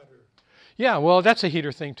in the winter. Yeah, well, that's a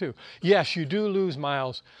heater thing too. Yes, you do lose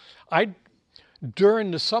miles. During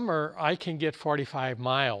the summer, I can get 45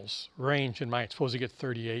 miles range in mine. It's supposed to get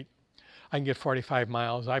 38. I can get 45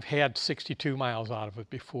 miles. I've had 62 miles out of it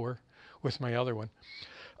before with my other one.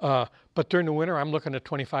 But during the winter, I'm looking at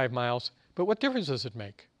 25 miles. But what difference does it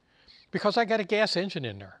make? Because I got a gas engine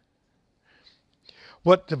in there.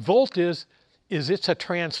 What the volt is it's a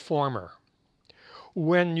transformer.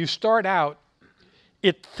 When you start out,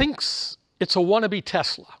 it thinks it's a wannabe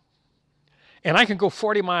Tesla. And I can go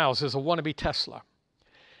 40 miles as a wannabe Tesla.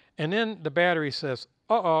 And then the battery says,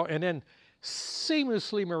 uh-oh, and then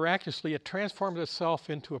seamlessly, miraculously, it transforms itself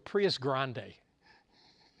into a Prius Grande.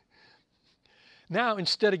 Now,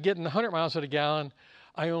 instead of getting 100 miles a gallon,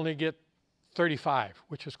 I only get 35,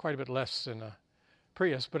 which is quite a bit less than a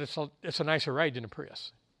Prius, but it's a nicer ride than a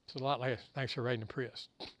Prius. It's a lot nicer ride than a Prius.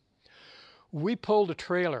 We pulled a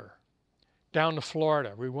trailer down to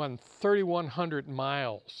Florida. We won 3,100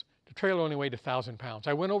 miles. The trailer only weighed 1,000 pounds.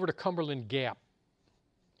 I went over to Cumberland Gap.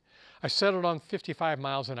 I settled on 55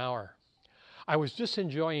 miles an hour. I was just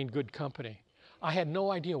enjoying good company. I had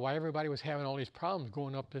no idea why everybody was having all these problems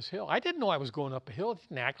going up this hill. I didn't know I was going up a hill. It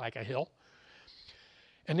didn't act like a hill.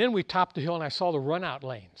 And then we topped the hill and I saw the run-out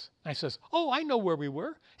lanes. I says, oh, I know where we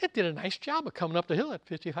were. It did a nice job of coming up the hill at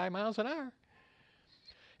 55 miles an hour.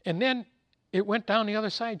 And then it went down the other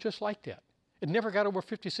side just like that. It never got over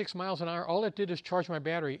 56 miles an hour. All it did is charge my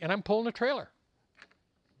battery, and I'm pulling a trailer.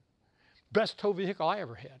 Best tow vehicle I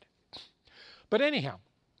ever had. But anyhow,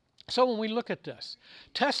 so when we look at this,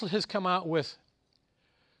 Tesla has come out with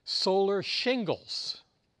solar shingles.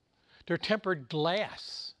 They're tempered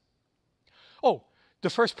glass. Oh,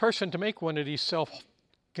 the first person to make one of these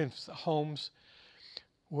self-homes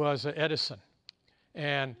was Edison.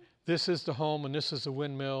 And this is the home, and this is the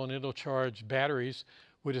windmill, and it'll charge batteries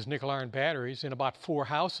with his nickel iron batteries in about 4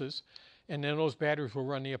 houses, and then those batteries will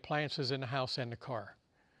run the appliances in the house and the car.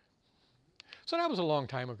 So that was a long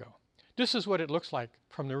time ago. This is what it looks like.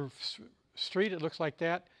 From the street, it looks like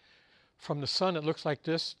that. From the sun, it looks like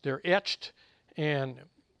this. They're etched, and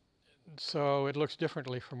so it looks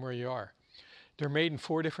differently from where you are. They're made in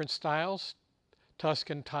 4 different styles: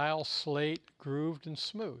 Tuscan tile, slate, grooved, and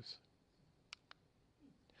smooth.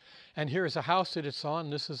 And here is a house that it's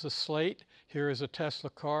on. This is a slate. Here is a Tesla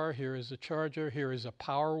car. Here is a charger. Here is a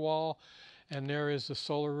power wall. And there is the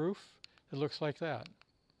solar roof. It looks like that.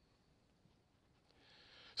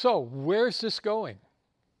 So where's this going?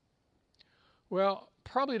 Well,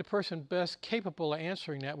 probably the person best capable of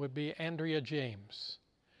answering that would be Andrea James.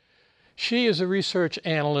 She is a research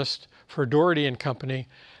analyst for Doherty and Company.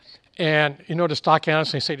 And you know the stock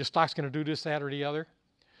analysts, they say the stock's going to do this, that, or the other.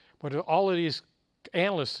 But all of these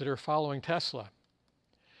analysts that are following Tesla.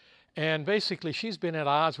 And basically, she's been at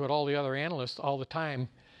odds with all the other analysts all the time.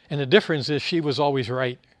 And the difference is she was always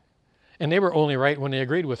right. And they were only right when they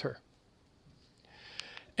agreed with her.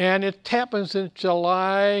 And it happens in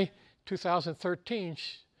July 2013,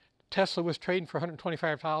 Tesla was trading for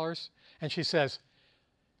 $125. And she says,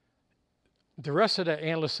 the rest of the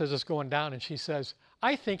analyst says it's going down. And she says,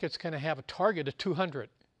 I think it's going to have a target of 200.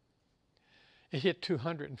 It hit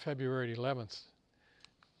 200 on February 11th.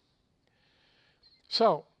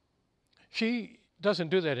 So she doesn't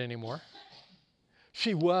do that anymore.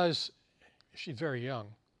 She's very young.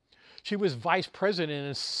 She was vice president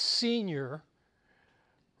and senior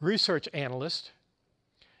research analyst,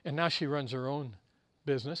 and now she runs her own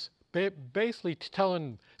business, basically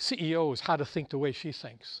telling CEOs how to think the way she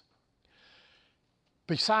thinks.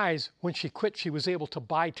 Besides, when she quit, she was able to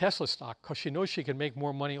buy Tesla stock because she knows she can make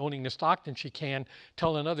more money owning the stock than she can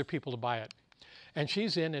telling other people to buy it. And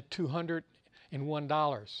she's in at $201.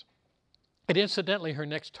 And incidentally, her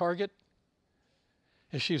next target,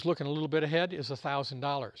 and she's looking a little bit ahead, is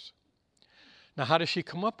 $1,000. Now, how does she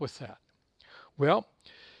come up with that? Well,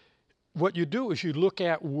 what you do is you look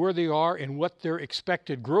at where they are and what their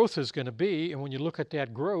expected growth is going to be. And when you look at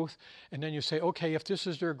that growth, and then you say, okay, if this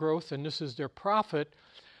is their growth and this is their profit,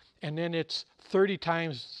 and then it's 30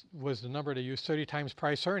 times was the number to use, 30 times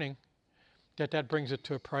price earning, that brings it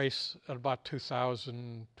to a price at about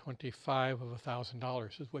 $2,025 of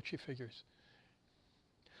 $1,000 is what she figures.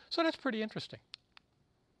 So that's pretty interesting.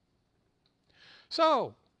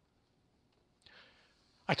 So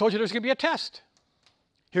I told you there's going to be a test.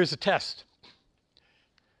 Here's the test.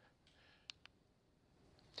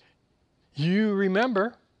 You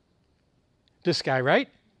remember this guy, right?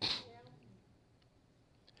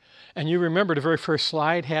 And you remember the very first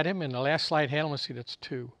slide had him, and the last slide had him. Let's see, that's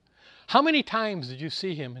 2. How many times did you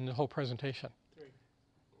see him in the whole presentation? 3.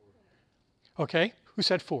 Okay, who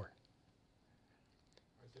said 4?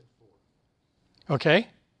 I said 4. Okay,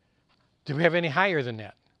 did we have any higher than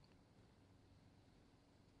that?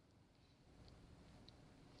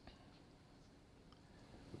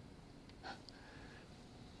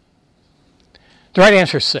 The right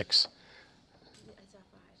answer is 6. I saw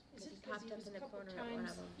 5. Is It it popped because up he was in a the couple corner of one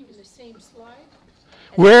times of them. in the same slide?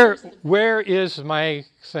 Where is my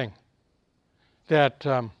that?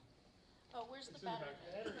 Oh, where's the battery?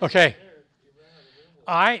 Okay.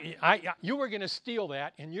 You were going to steal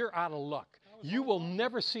that, and you're out of luck. You will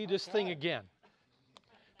never see this thing again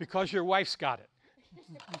because your wife's got it.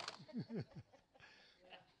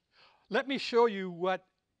 Let me show you what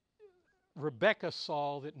Rebecca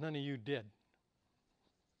saw that none of you did.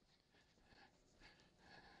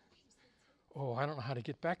 Oh, I don't know how to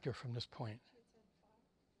get back there from this point.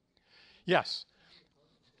 Yes.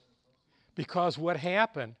 Because what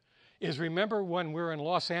happened is, remember when we were in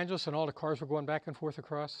Los Angeles and all the cars were going back and forth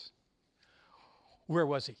across? Where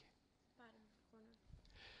was he?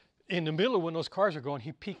 In the middle of when those cars were going,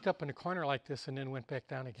 he peeked up in the corner like this and then went back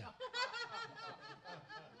down again.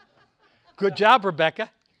 Good job,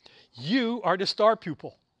 Rebecca. You are the star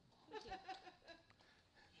pupil.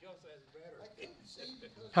 She also has a battery.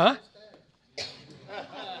 Huh?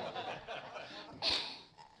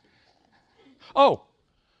 Oh,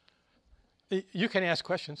 you can ask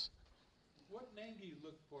questions. What name do you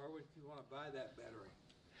look for if you want to buy that battery?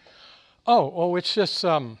 Oh, it's just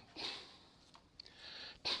that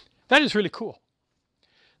is really cool.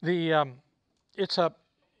 The it's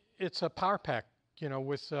a power pack,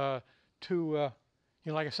 with 2.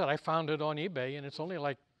 Like I said, I found it on eBay, and it's only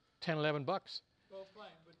like $10, $11. Well, fine,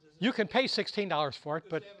 but does it, You can pay $16 for it,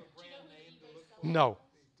 but does it have a brand name to look for? no,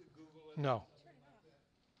 To Google it? no.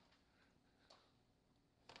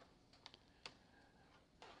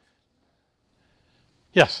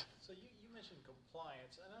 Yes. So you mentioned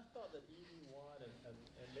compliance, and I thought that EV1 and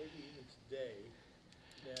maybe even today,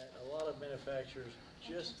 that a lot of manufacturers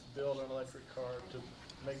just build an electric car to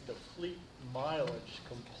make the fleet mileage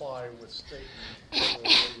comply with state and federal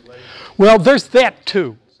regulations. Well, there's that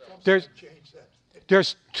too. There's Change that.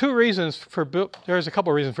 there's there's a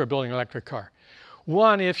couple of reasons for building an electric car.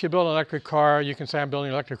 One, if you build an electric car, you can say I'm building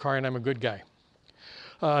an electric car and I'm a good guy.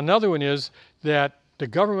 Another one is that the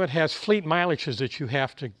government has fleet mileages that you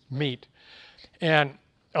have to meet, and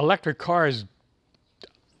electric cars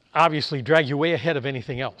obviously drag you way ahead of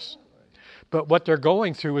anything else. But what they're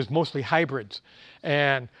going through is mostly hybrids,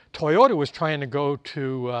 and Toyota was trying to go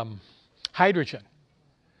to hydrogen,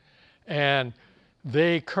 and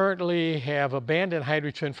they currently have abandoned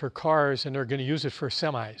hydrogen for cars, and they're going to use it for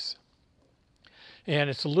semis. And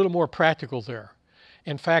it's a little more practical there.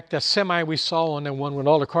 In fact, the semi we saw on the one when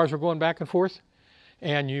all the cars were going back and forth,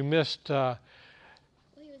 and you missed. Well,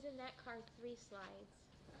 he was in that car 3 slides,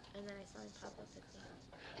 and then I saw him pop up at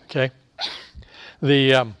the end. Okay,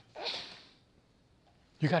 the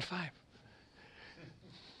you got 5.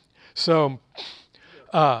 So,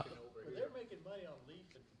 But they're making money on Leaf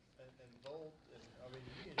and Volt, and I mean,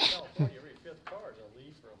 in California, every 5th car is a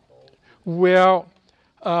Leaf or a Volt.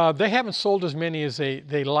 well, they haven't sold as many as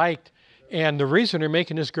they liked, and the reason they're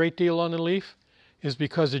making this great deal on the Leaf is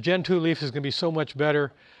because the Gen 2 Leaf is going to be so much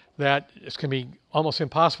better that it's going to be almost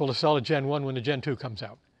impossible to sell a Gen 1 when the Gen 2 comes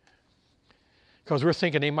out. Because we're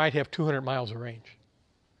thinking they might have 200 miles of range.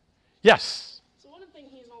 Yes? So one thing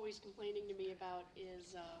he's always complaining to me about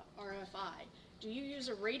is RFI. Do you use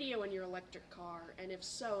a radio in your electric car? And if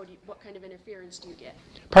so, what kind of interference do you get?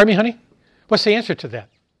 Pardon me, honey? What's the answer to that?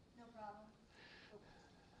 No problem.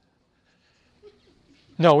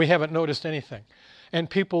 No, we haven't noticed anything. And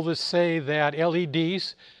people that say that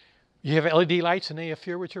LEDs, you have LED lights and they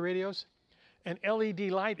interfere with your radios? An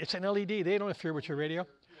LED light, it's an LED, they don't interfere with your radio.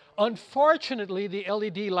 Unfortunately, the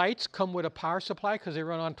LED lights come with a power supply because they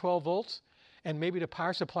run on 12 volts, and maybe the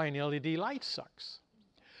power supply in the LED light sucks.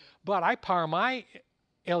 But I power my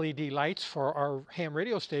LED lights for our ham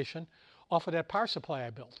radio station off of that power supply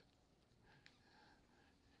I built.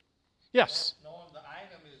 Yes? Norm, the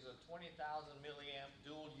item is a 20,000 milliamp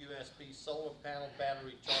dual USB solar panel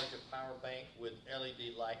battery charger power bank with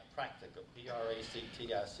LED light Practica,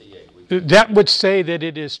 Practica. That would say that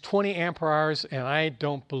it is 20 ampere hours, and I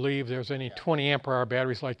don't believe there's any 20 ampere hour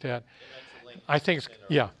batteries like that. I think it's,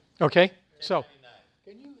 yeah, okay, so.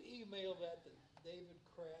 Can you email that to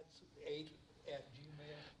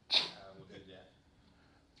davidkratz8@gmail? We'll do that.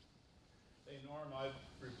 Hey Norm, I've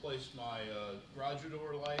replaced my garage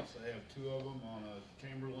door lights. I have 2 of them on a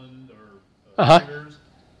Chamberlain or Raiders,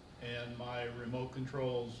 and my remote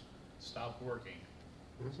controls stopped working.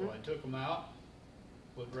 So I took them out,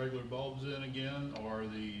 put regular bulbs in again, or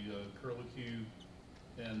the curlicue,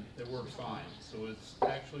 and it works fine. So it's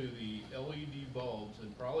actually the LED bulbs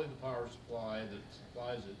and probably the power supply that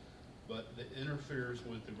supplies it, but it interferes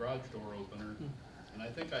with the garage door opener. And I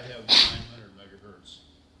think I have 900 megahertz.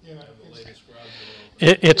 Yeah, I have the it's- latest garage door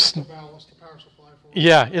opener. It's, the ballast, the power supply for it.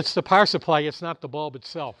 yeah, it's the power supply, it's not the bulb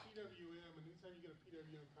itself. PWM, and anytime you get a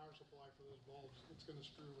PWM power supply for those bulbs, it's gonna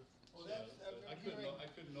screw with. Well, that's, I couldn't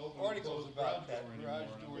open the articles closed about garage that, door garage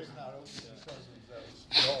anymore. door is not open because of those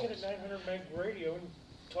Get a bulbs. 900 meg radio and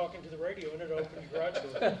talking to the radio and it opens your garage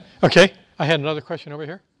door. Okay, I had another question over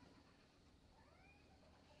here.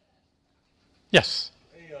 Yes.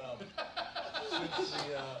 Hey,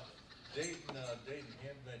 since the Dayton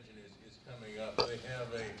Convention is coming up,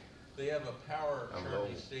 they have a power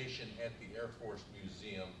charging station at the Air Force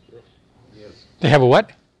Museum. Yes. They have a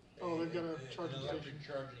what? Oh, they've got a An charging electric station.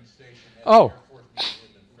 charging station at Oh. the Air Force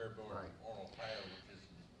Museum in Fairborn, Ohio,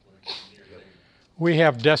 which is near Dayton. We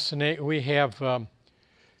have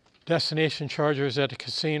destination chargers at the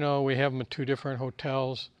casino. We have them at 2 different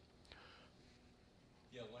hotels.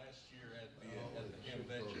 Yeah, last year at the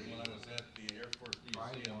convention, when I was at the Air Force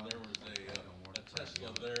Museum, there was a Tesla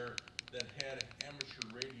there that had amateur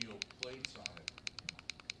radio plates on it.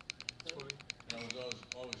 And I was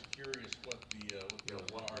always curious what the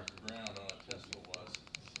ground on a Tesla was.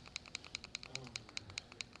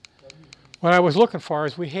 What I was looking for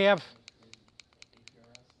is we have,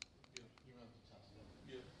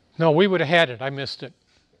 no, we would have had it. I missed it.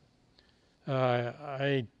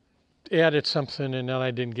 I added something and then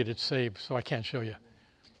I didn't get it saved, so I can't show you.